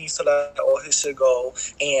go. He needs to let all his shit go.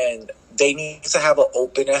 And they need to have an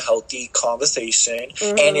open and healthy conversation.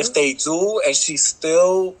 And if they do, and she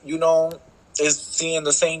still, you know, is seeing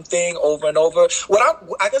the same thing over and over,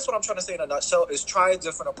 I guess what I'm trying to say in a nutshell is try a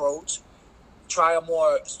different approach. Try a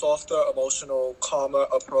more softer, emotional, calmer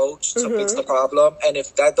approach to fix the problem. And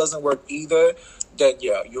if that doesn't work either, then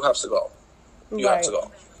yeah, you have to go. You have to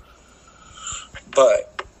go.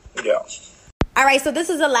 But, yeah. All right, so this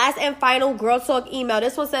is the last and final Girl Talk email.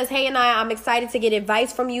 This one says, hey, I'm excited to get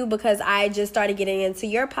advice from you because I just started getting into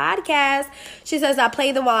your podcast. She says, I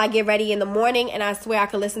play them while I get ready in the morning, and I swear I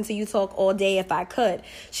could listen to you talk all day if I could.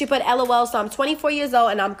 She put, LOL, so I'm 24 years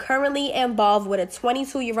old, and I'm currently involved with a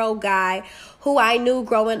 22-year-old guy who I knew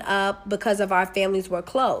growing up because of our families were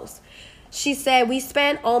close. She said, we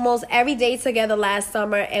spent almost every day together last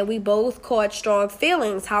summer, and we both caught strong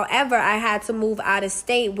feelings. However, I had to move out of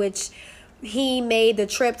state, which he made the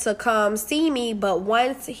trip to come see me, but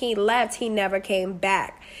once he left, he never came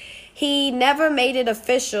back. He never made it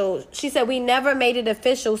official. She said, we never made it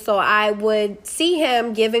official, so I would see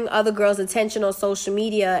him giving other girls attention on social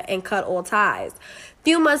media and cut all ties.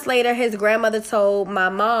 Few months later, his grandmother told my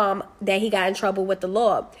mom that he got in trouble with the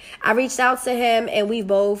law. I reached out to him, and we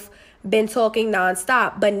both been talking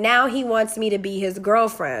nonstop, but now he wants me to be his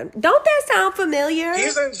girlfriend. Don't that sound familiar?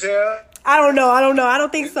 He's in jail. I don't know. I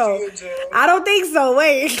don't think so. I don't think so.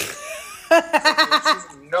 Wait.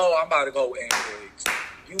 You know I'm about to go in, bitch.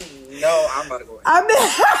 You know I'm about to go in. And then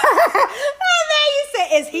you said,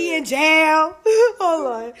 is he in jail? Hold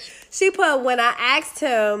on. She put, when I asked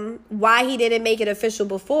him why he didn't make it official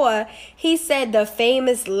before, he said the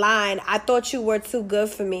famous line, I thought you were too good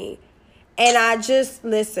for me. And I just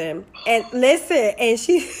listen, and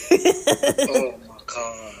she oh my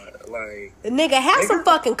God. Like, nigga, have some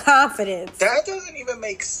fucking confidence. That doesn't even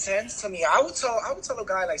make sense to me. I would tell a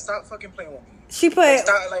guy, like, stop fucking playing with me. She put,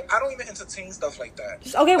 like, I don't even entertain stuff like that.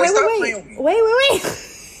 Okay, like, wait.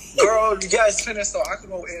 Girl, yes, finish so I can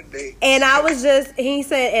go in date. And he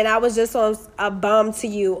said, and I was just on a bum to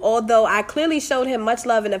you. Although I clearly showed him much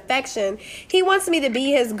love and affection, he wants me to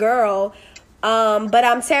be his girl. But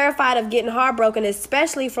I'm terrified of getting heartbroken,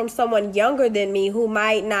 especially from someone younger than me who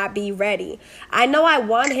might not be ready. I know I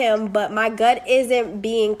want him, but my gut isn't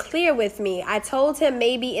being clear with me. I told him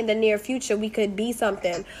maybe in the near future we could be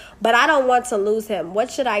something, but I don't want to lose him.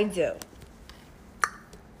 What should I do?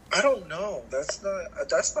 I don't know. That's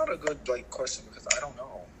not a good question because I don't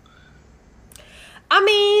know. I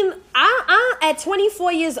mean, I at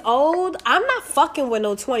 24 years old, I'm not fucking with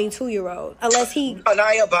no 22-year-old unless he.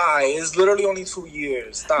 Anaya, bye. It's literally only 2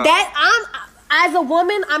 years. Stop. As a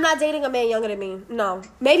woman, I'm not dating a man younger than me. No,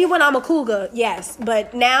 maybe when I'm a cougar, yes,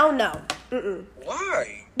 but now, no.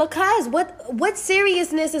 Why? Because what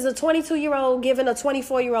seriousness is a 22-year-old giving a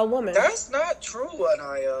 24-year-old woman? That's not true,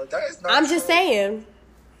 Anaya. That is not I'm true. just saying.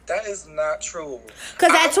 That is not true.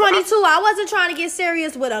 Because at 22, I wasn't trying to get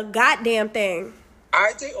serious with a goddamn thing.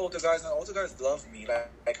 I date older guys, and older guys love me, like,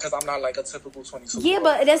 because I'm not like a typical 22. Yeah,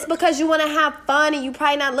 but that's because you want to have fun, and you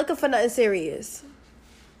probably not looking for nothing serious.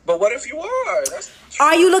 But what if you are?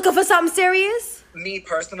 Are you looking for something serious? Me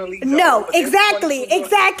personally? No, exactly.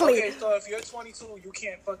 Okay, so if you're 22, you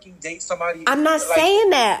can't fucking date somebody. I'm not saying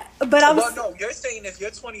that, but I'm. Well, no, you're saying if you're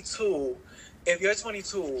 22,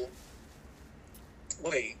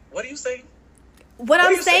 wait, what are you saying? What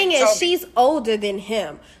I'm saying is she's older than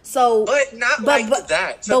him. So But not like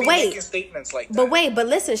that. But wait. Making statements like that. But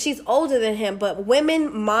listen, she's older than him, but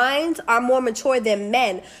women minds are more mature than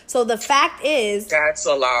men. So the fact is that's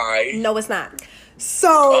a lie. No, it's not. So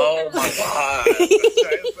oh my God.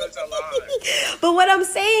 That's such a lie. But what I'm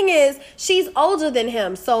saying is she's older than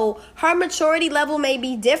him. So her maturity level may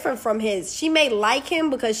be different from his. She may like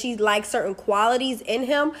him because she likes certain qualities in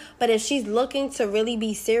him. But if she's looking to really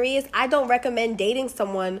be serious, I don't recommend dating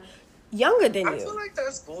someone younger than you. I feel like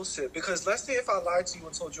that's bullshit. Because let's say if I lied to you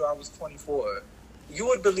and told you I was 24, you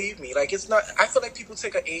would believe me. Like, it's not. I feel like people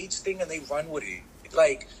take an age thing and they run with it.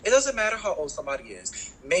 Like, it doesn't matter how old somebody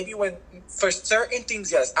is. Maybe for certain things,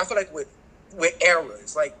 yes. I feel like with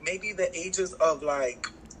eras, like maybe the ages of like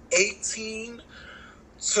 18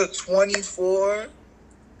 to 24,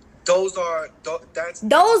 I'm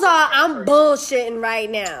bullshitting right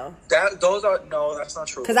now. No, that's not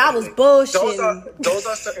true. Because I was bullshitting. Those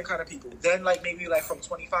are certain kind of people. Then like maybe like from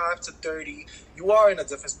 25 to 30, you are in a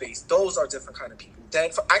different space. Those are different kind of people.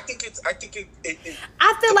 Then I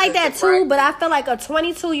feel like that too, right? But I feel like a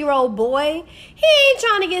 22-year-old boy, he ain't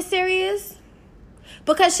trying to get serious.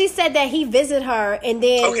 Because she said that he visited her and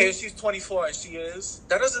then... Okay, she's 24 and she is.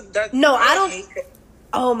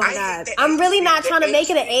 Oh my God. I'm really not trying to make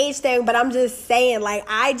it an age thing, but I'm just saying, like,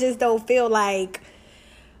 I just don't feel like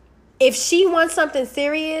if she wants something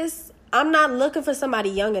serious, I'm not looking for somebody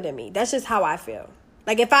younger than me. That's just how I feel.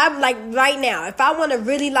 Like, if I'm, like, right now, if I want to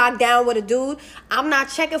really lock down with a dude, I'm not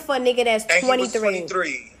checking for a nigga that's 23. And he was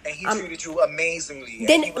 23, and he treated you amazingly.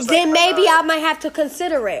 Then maybe I might have to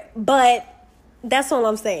consider it, but... That's all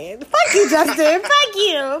I'm saying. Fuck you, Justin.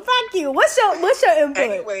 Fuck you. What's your input?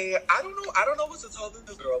 Anyway, I don't know what to tell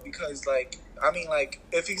this girl because, like, I mean, like,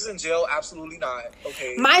 if he's in jail, absolutely not.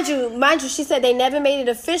 Okay. Mind you, she said they never made it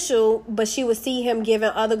official, but she would see him giving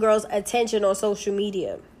other girls attention on social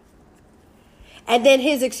media. And then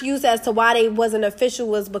his excuse as to why they wasn't official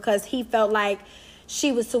was because he felt like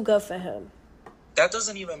she was too good for him. That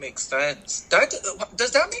doesn't even make sense. Does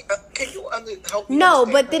that make... Can you help me? No,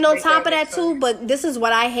 but then on top of that too, but this is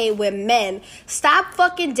what I hate with men. Stop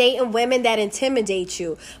fucking dating women that intimidate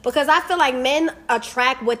you. Because I feel like men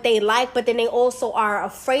attract what they like, but then they also are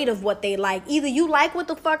afraid of what they like. Either you like what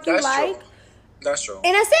the fuck you like. True. That's true.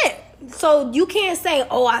 And that's it. So you can't say,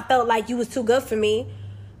 oh, I felt like you was too good for me.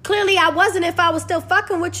 Clearly I wasn't if I was still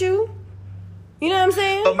fucking with you. You know what I'm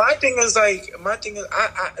saying? But my thing is, I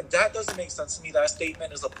that doesn't make sense to me. That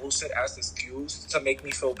statement is a bullshit ass excuse to make me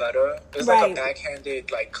feel better. It's like a backhanded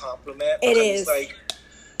like compliment. It is. Like,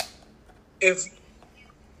 if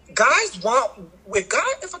a guy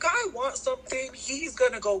wants something, he's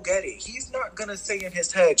gonna go get it. He's not gonna say in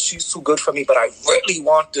his head, she's too good for me, but I really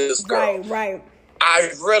want this girl. Right. I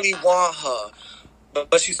really want her.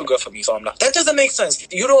 But she's too good for me, so I'm not. That doesn't make sense.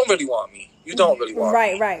 You don't really want me. You don't really want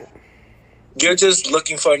me. Right. You're just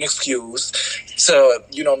looking for an excuse to,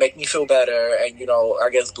 make me feel better and, I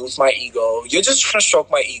guess boost my ego. You're just trying to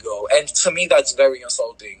stroke my ego. And to me, that's very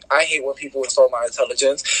insulting. I hate when people insult my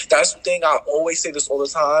intelligence. That's the thing. I always say this all the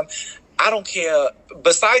time. I don't care.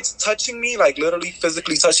 Besides touching me, like literally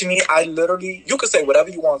physically touching me, you can say whatever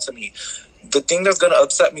you want to me. The thing that's going to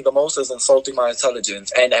upset me the most is insulting my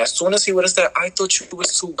intelligence. And as soon as he would have said, I thought you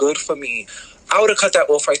was too good for me, I would have cut that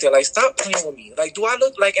off right there. Like, stop playing with me. Like, do I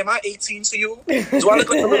look like, am I 18 to you? Do I look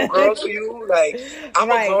like a little girl to you? Like, I'm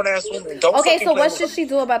a grown-ass woman. Okay, so what should she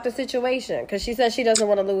do about the situation? Because she says she doesn't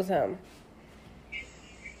want to lose him.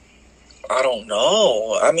 I don't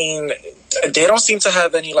know. I mean, they don't seem to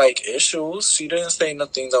have any, like, issues. She didn't say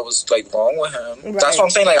nothing that was, like, wrong with him. Right. That's what I'm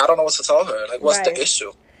saying. Like, I don't know what to tell her. Like, what's the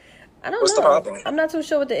issue? I don't know. What's the problem? I'm not too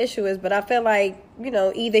sure what the issue is, but I feel like,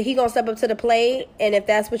 either he gonna step up to the plate, and if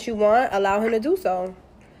that's what you want, allow him to do so.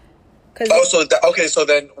 So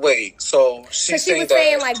then wait. So she was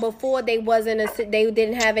saying like before they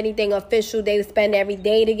didn't have anything official. They would spend every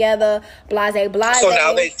day together. Blase. So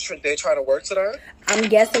now they're trying to work to that. I'm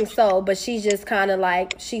guessing so, but she's just kind of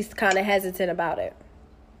hesitant about it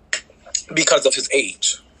because of his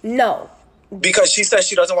age. No. Because she says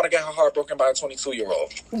she doesn't want to get her heart broken by a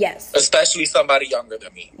 22-year-old. Yes. Especially somebody younger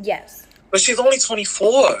than me. Yes. But she's only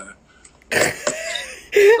 24.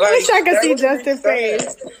 I wish I could see Justin's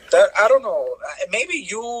face. I don't know. Maybe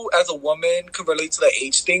you, as a woman, could relate to the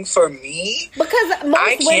age thing. For me, because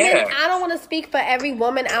most women, I don't want to speak for every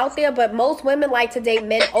woman out there, but most women like to date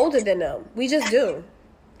men older than them. We just do.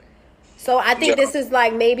 So I think this is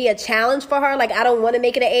like maybe a challenge for her. Like, I don't want to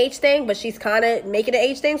make it an age thing, but she's kind of making it an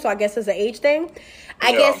age thing. So I guess it's an age thing.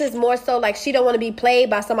 I guess it's more so like she don't want to be played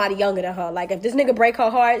by somebody younger than her. Like, if this nigga break her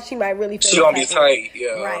heart, she might really feel she gonna be tight.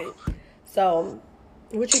 Yeah. Right. So.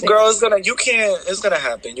 What you think? Girl, it's gonna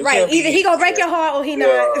happen. You right. Can't Either he gonna break your heart or he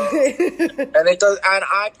not. And it does. And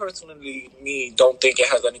I personally, don't think it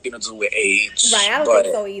has anything to do with age. Right. I don't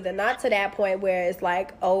think so either. Not to that point where it's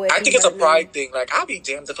like, oh. I think it's a pride thing. Like, I'll be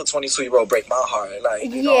damned if a 22-year-old break my heart. Like,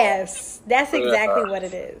 yes, that's exactly what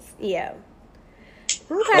it is. Yeah. Okay.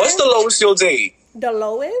 What's the lowest you'll date? The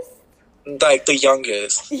lowest? Like, the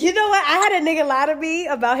youngest. You know what? I had a nigga lie to me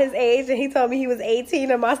about his age, and he told me he was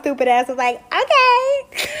 18, and my stupid ass was like, okay.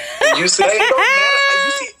 You see, it don't matter.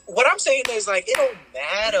 You see, what I'm saying is, like, it don't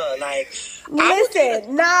matter. Like, listen,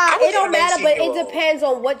 it don't matter, but it depends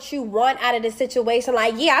on what you want out of the situation.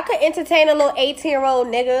 Like, yeah, I could entertain a little 18-year-old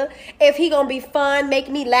nigga if he gonna be fun, make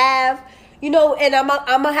me laugh. You know, and I'm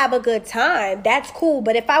gonna have a good time. That's cool.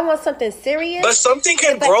 But if I want something serious, but something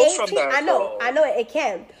can grow from that. I know it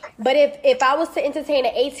can. But if I was to entertain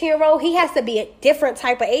an 18-year-old, he has to be a different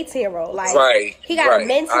type of 18-year-old. Like, he gotta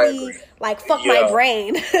mentally like fuck my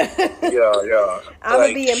brain. yeah. I'm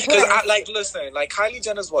gonna be impressed. Because listen, like Kylie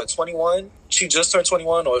Jenner's what, 21? She just turned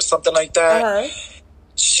 21 or something like that.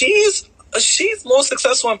 She's more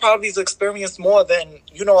successful and probably has experienced more than,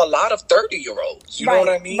 a lot of 30-year-olds. You know what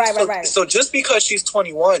I mean? Right. So just because she's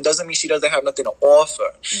 21 doesn't mean she doesn't have nothing to offer.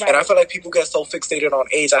 Right. And I feel like people get so fixated on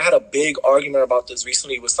age. I had a big argument about this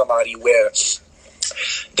recently with somebody where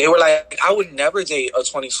they were like, I would never date a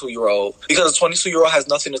 22-year-old because a 22-year-old has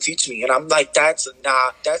nothing to teach me. And I'm like, that's no,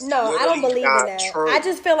 I don't believe in that. True. I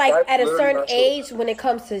just feel like at a certain age, when it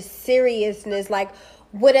comes to seriousness, like,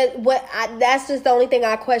 that's just the only thing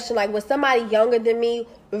I question. Like, would somebody younger than me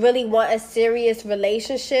really want a serious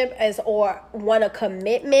relationship or want a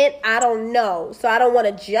commitment? I don't know. So I don't want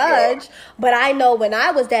to judge. But I know when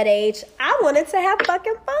I was that age, I wanted to have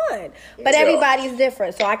fucking fun. But everybody's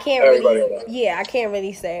different. So I can't I can't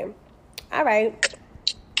really say. All right.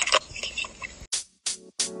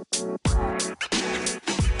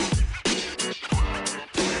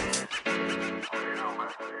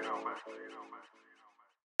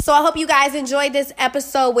 So I hope you guys enjoyed this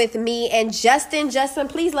episode with me and Justin. Justin,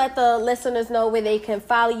 please let the listeners know where they can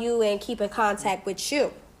follow you and keep in contact with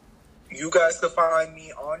you. You guys can find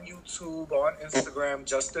me on YouTube, on Instagram,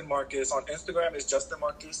 Justin Marcus. On Instagram is Justin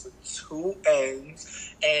Marcus with 2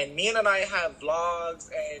 N's. And me and I have vlogs,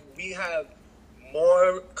 and we have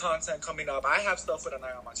more content coming up. I have stuff with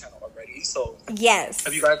Anaya on my channel already. So yes,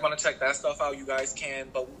 if you guys want to check that stuff out, you guys can.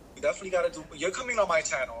 But we definitely got to do. You're coming on my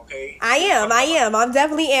channel, okay? I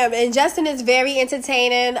definitely am. And Justin is very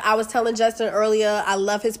entertaining. I was telling Justin earlier, I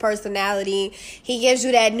love his personality. He gives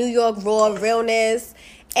you that New York raw realness,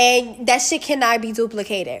 and that shit cannot be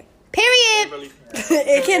duplicated. Period. Really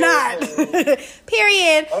it cannot.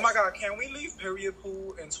 Period. Oh my God, can we leave period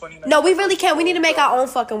pool in 2019? No, we really can't. We need to make our own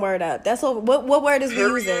fucking word up. That's what word is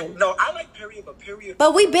period? we using? No, I like period, but period.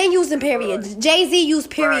 But we've been using period. Right. Jay-Z used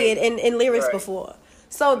period in lyrics before.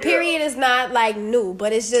 So period is not like new,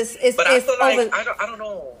 but it's just But I feel like over. I don't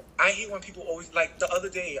know. I hate when people always, like, the other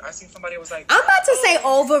day, I seen somebody was like, I'm about to say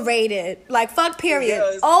overrated. Like, fuck period.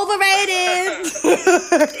 Yes. Overrated.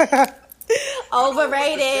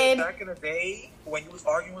 Overrated. Back in the day, when you was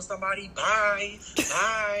arguing with somebody, bye.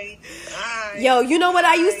 Yo, you know what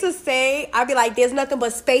I used to say? I'd be like, there's nothing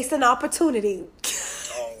but space and opportunity.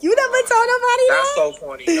 You never told nobody that? That's so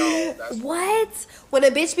funny. No, that's what? When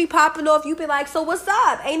a bitch be popping off, you be like, so what's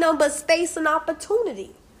up? Ain't nothing but space and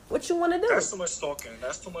opportunity. What you want to do? That's too much talking.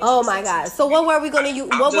 That's too much. Oh my God. So what were we going to use?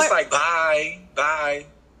 I'm just like, bye.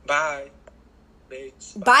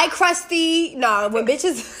 Bitch. Bye, Krusty. No, when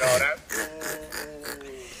bitches. No, that's.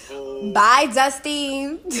 Bye,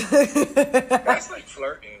 Dusty. That's like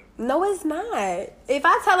flirting. No, it's not. If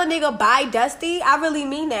I tell a nigga bye, Dusty, I really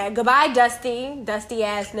mean that. Goodbye, Dusty. Dusty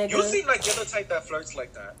ass nigga. You seem like you're the type that flirts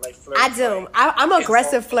like that. Like flirts. I do. I'm an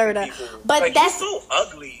aggressive flirter. But like, that's so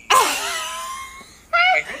ugly.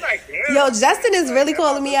 Like, you're like, damn. Yo, Justin is really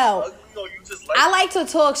calling me out. Ugly, I like to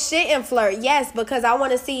talk shit and flirt, yes, because I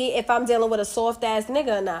want to see if I'm dealing with a soft ass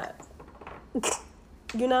nigga or not.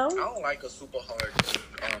 You know? I don't like a super hard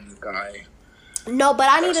guy. No, but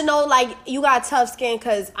I need to know, like, you got tough skin,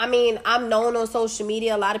 because, I mean, I'm known on social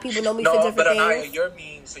media. A lot of people know me for different things. No, but Anaya, you're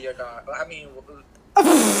mean to your guy. I mean, from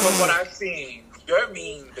what I've seen, you're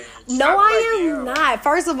mean, bitch. No, I am not.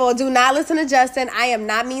 First of all, do not listen to Justin. I am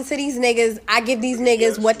not mean to these niggas. I give these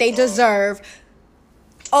niggas what they deserve.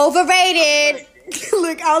 Overrated.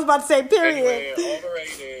 Look, I was about to say period.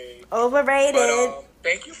 Anyway, overrated. But,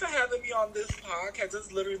 thank you for having me on this podcast. This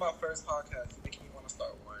is literally my first podcast. You make me want to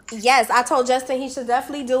start one. Yes, I told Justin he should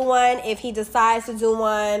definitely do one if he decides to do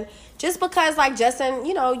one. Just because, like, Justin,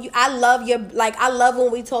 you know, I love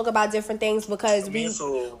when we talk about different things because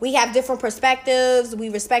we have different perspectives. We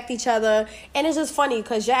respect each other. And it's just funny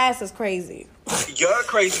because your ass is crazy. You're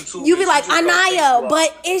crazy, too. You be like, Anaya,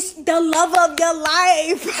 but it's the love of your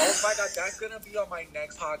life. Oh, my God. That's going to be on my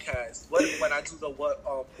next podcast. When I do the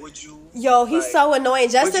would you? Yo, he's like, so annoying.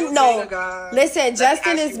 Justin, no. Listen,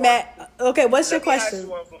 Justin is mad. Okay, what's your question? Let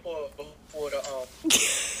me ask you one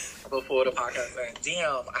before the podcast, man.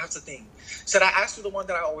 Damn, I have to think. Should I ask you the one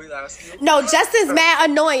that I always ask you? No, Justin's mad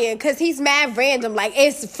annoying because he's mad random. Like,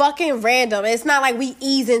 it's fucking random. It's not like we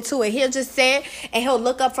ease into it. He'll just sit and he'll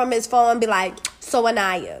look up from his phone and be like, so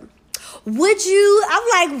Anaya, would you?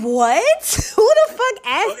 I'm like, what? Who the fuck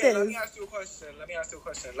asked this? Let me ask you a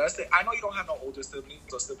question. Let's say, I know you don't have no older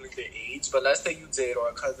siblings or siblings their age, but let's say you did, or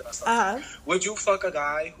a cousin or something. Would you fuck a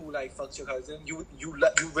guy who, like, fucked your cousin? You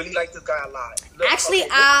really like this guy a lot. Actually,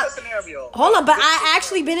 hold on, but I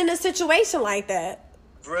actually been in a situation like that.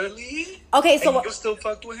 Really? Okay, so and you still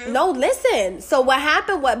fucked with him? No, listen. So what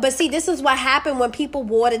happened? But see, this is what happened when people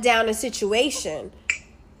water down a situation.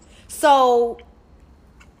 So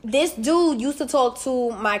this dude used to talk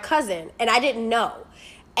to my cousin, and I didn't know.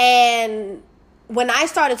 And when I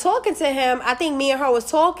started talking to him, I think me and her was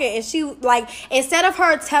talking, and she, like, instead of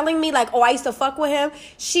her telling me, like, oh, I used to fuck with him,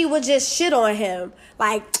 she would just shit on him.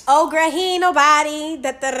 Like, oh, girl, he ain't nobody.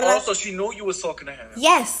 Also, she knew you was talking to him.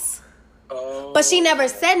 Yes. Oh. But she never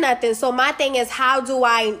said nothing. So my thing is, how do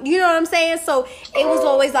I, you know what I'm saying? So it was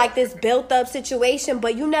always like this built up situation,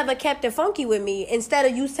 but you never kept it funky with me. Instead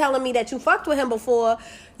of you telling me that you fucked with him before,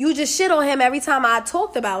 you just shit on him every time I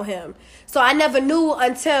talked about him. So I never knew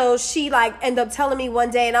until she, like, ended up telling me one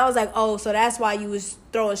day, and I was like, oh, so that's why you was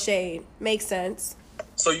throwing shade. Makes sense.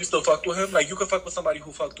 So you still fucked with him? Like, you could fuck with somebody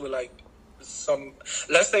who fucked with, like,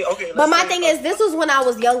 let's say. But my thing is, this was when I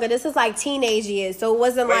was younger. This is like teenage years, so it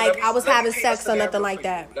wasn't like I was having sex or nothing like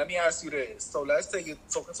that. Let me ask you this. So let's say you're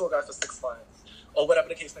talking to a guy for 6 months, or whatever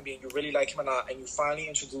the case may be, and you really like him or not, and you finally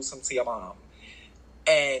introduce him to your mom,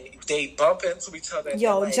 and they bump into each other.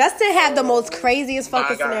 Yo, like, Justin had the most craziest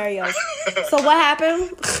fucking scenarios. So what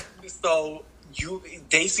happened? So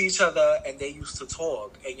they see each other and they used to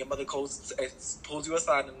talk, and your mother goes and pulls you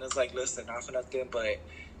aside and is like, listen, not for nothing, but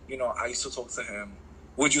you know, I used to talk to him.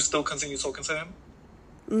 Would you still continue talking to him?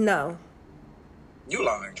 No. You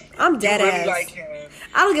lying. I'm dead you ass. Really like him.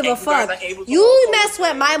 I don't give a fuck. You mess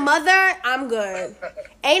with my mother, I'm good.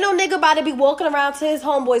 Ain't no nigga about to be walking around to his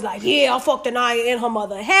homeboys like, yeah, I fucked Anaya and her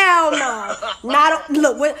mother. Hell no.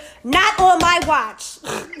 Not on my watch.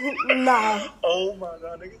 Nah. Oh my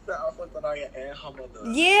God, niggas said I fucked Anaya and her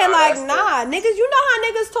mother. Yeah, niggas, you know how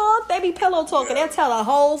niggas talk? They be pillow talking. Yeah. They tell a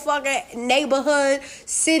whole fucking neighborhood,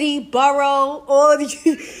 city, borough, all the.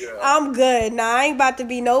 Yeah. I'm good. Nah, I ain't about to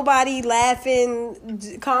be nobody laughing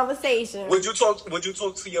conversation. Would you talk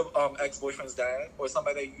to your ex-boyfriend's dad or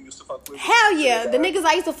somebody that you used to fuck with? Hell yeah. The niggas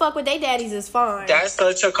I used to fuck with, their daddies is fine. That's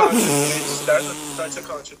such a contradiction. Such a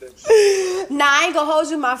contradiction. Nah, I ain't gonna hold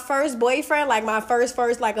you. My first boyfriend, like my first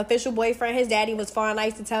like official boyfriend, his daddy was fine. I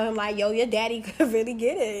used to tell him like, yo, your daddy could really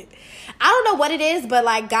get it. I don't know what it is, but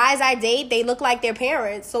like guys I date, they look like their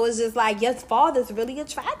parents. So it's just like, your father's really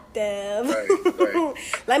attractive. Right.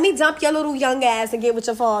 Let me dump your little young ass and get with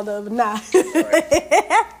your father. Nah. Right.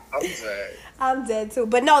 I'm dead. I'm dead too.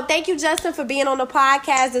 But no, thank you, Justin, for being on the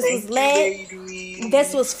podcast. This was lit.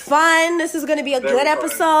 This was fun. This is going to be a good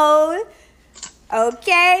episode.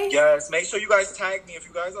 Okay. Yes. Make sure you guys tag me. If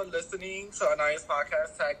you guys are listening to Anaya's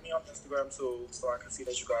podcast, tag me on Instagram too, so I can see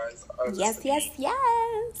that you guys are listening.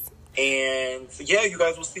 Yes. And yeah, you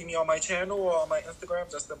guys will see me on my channel or on my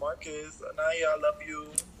Instagram, Justin Marcus. Anaya, I love you.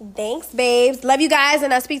 Thanks, babes. Love you guys,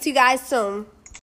 and I'll speak to you guys soon.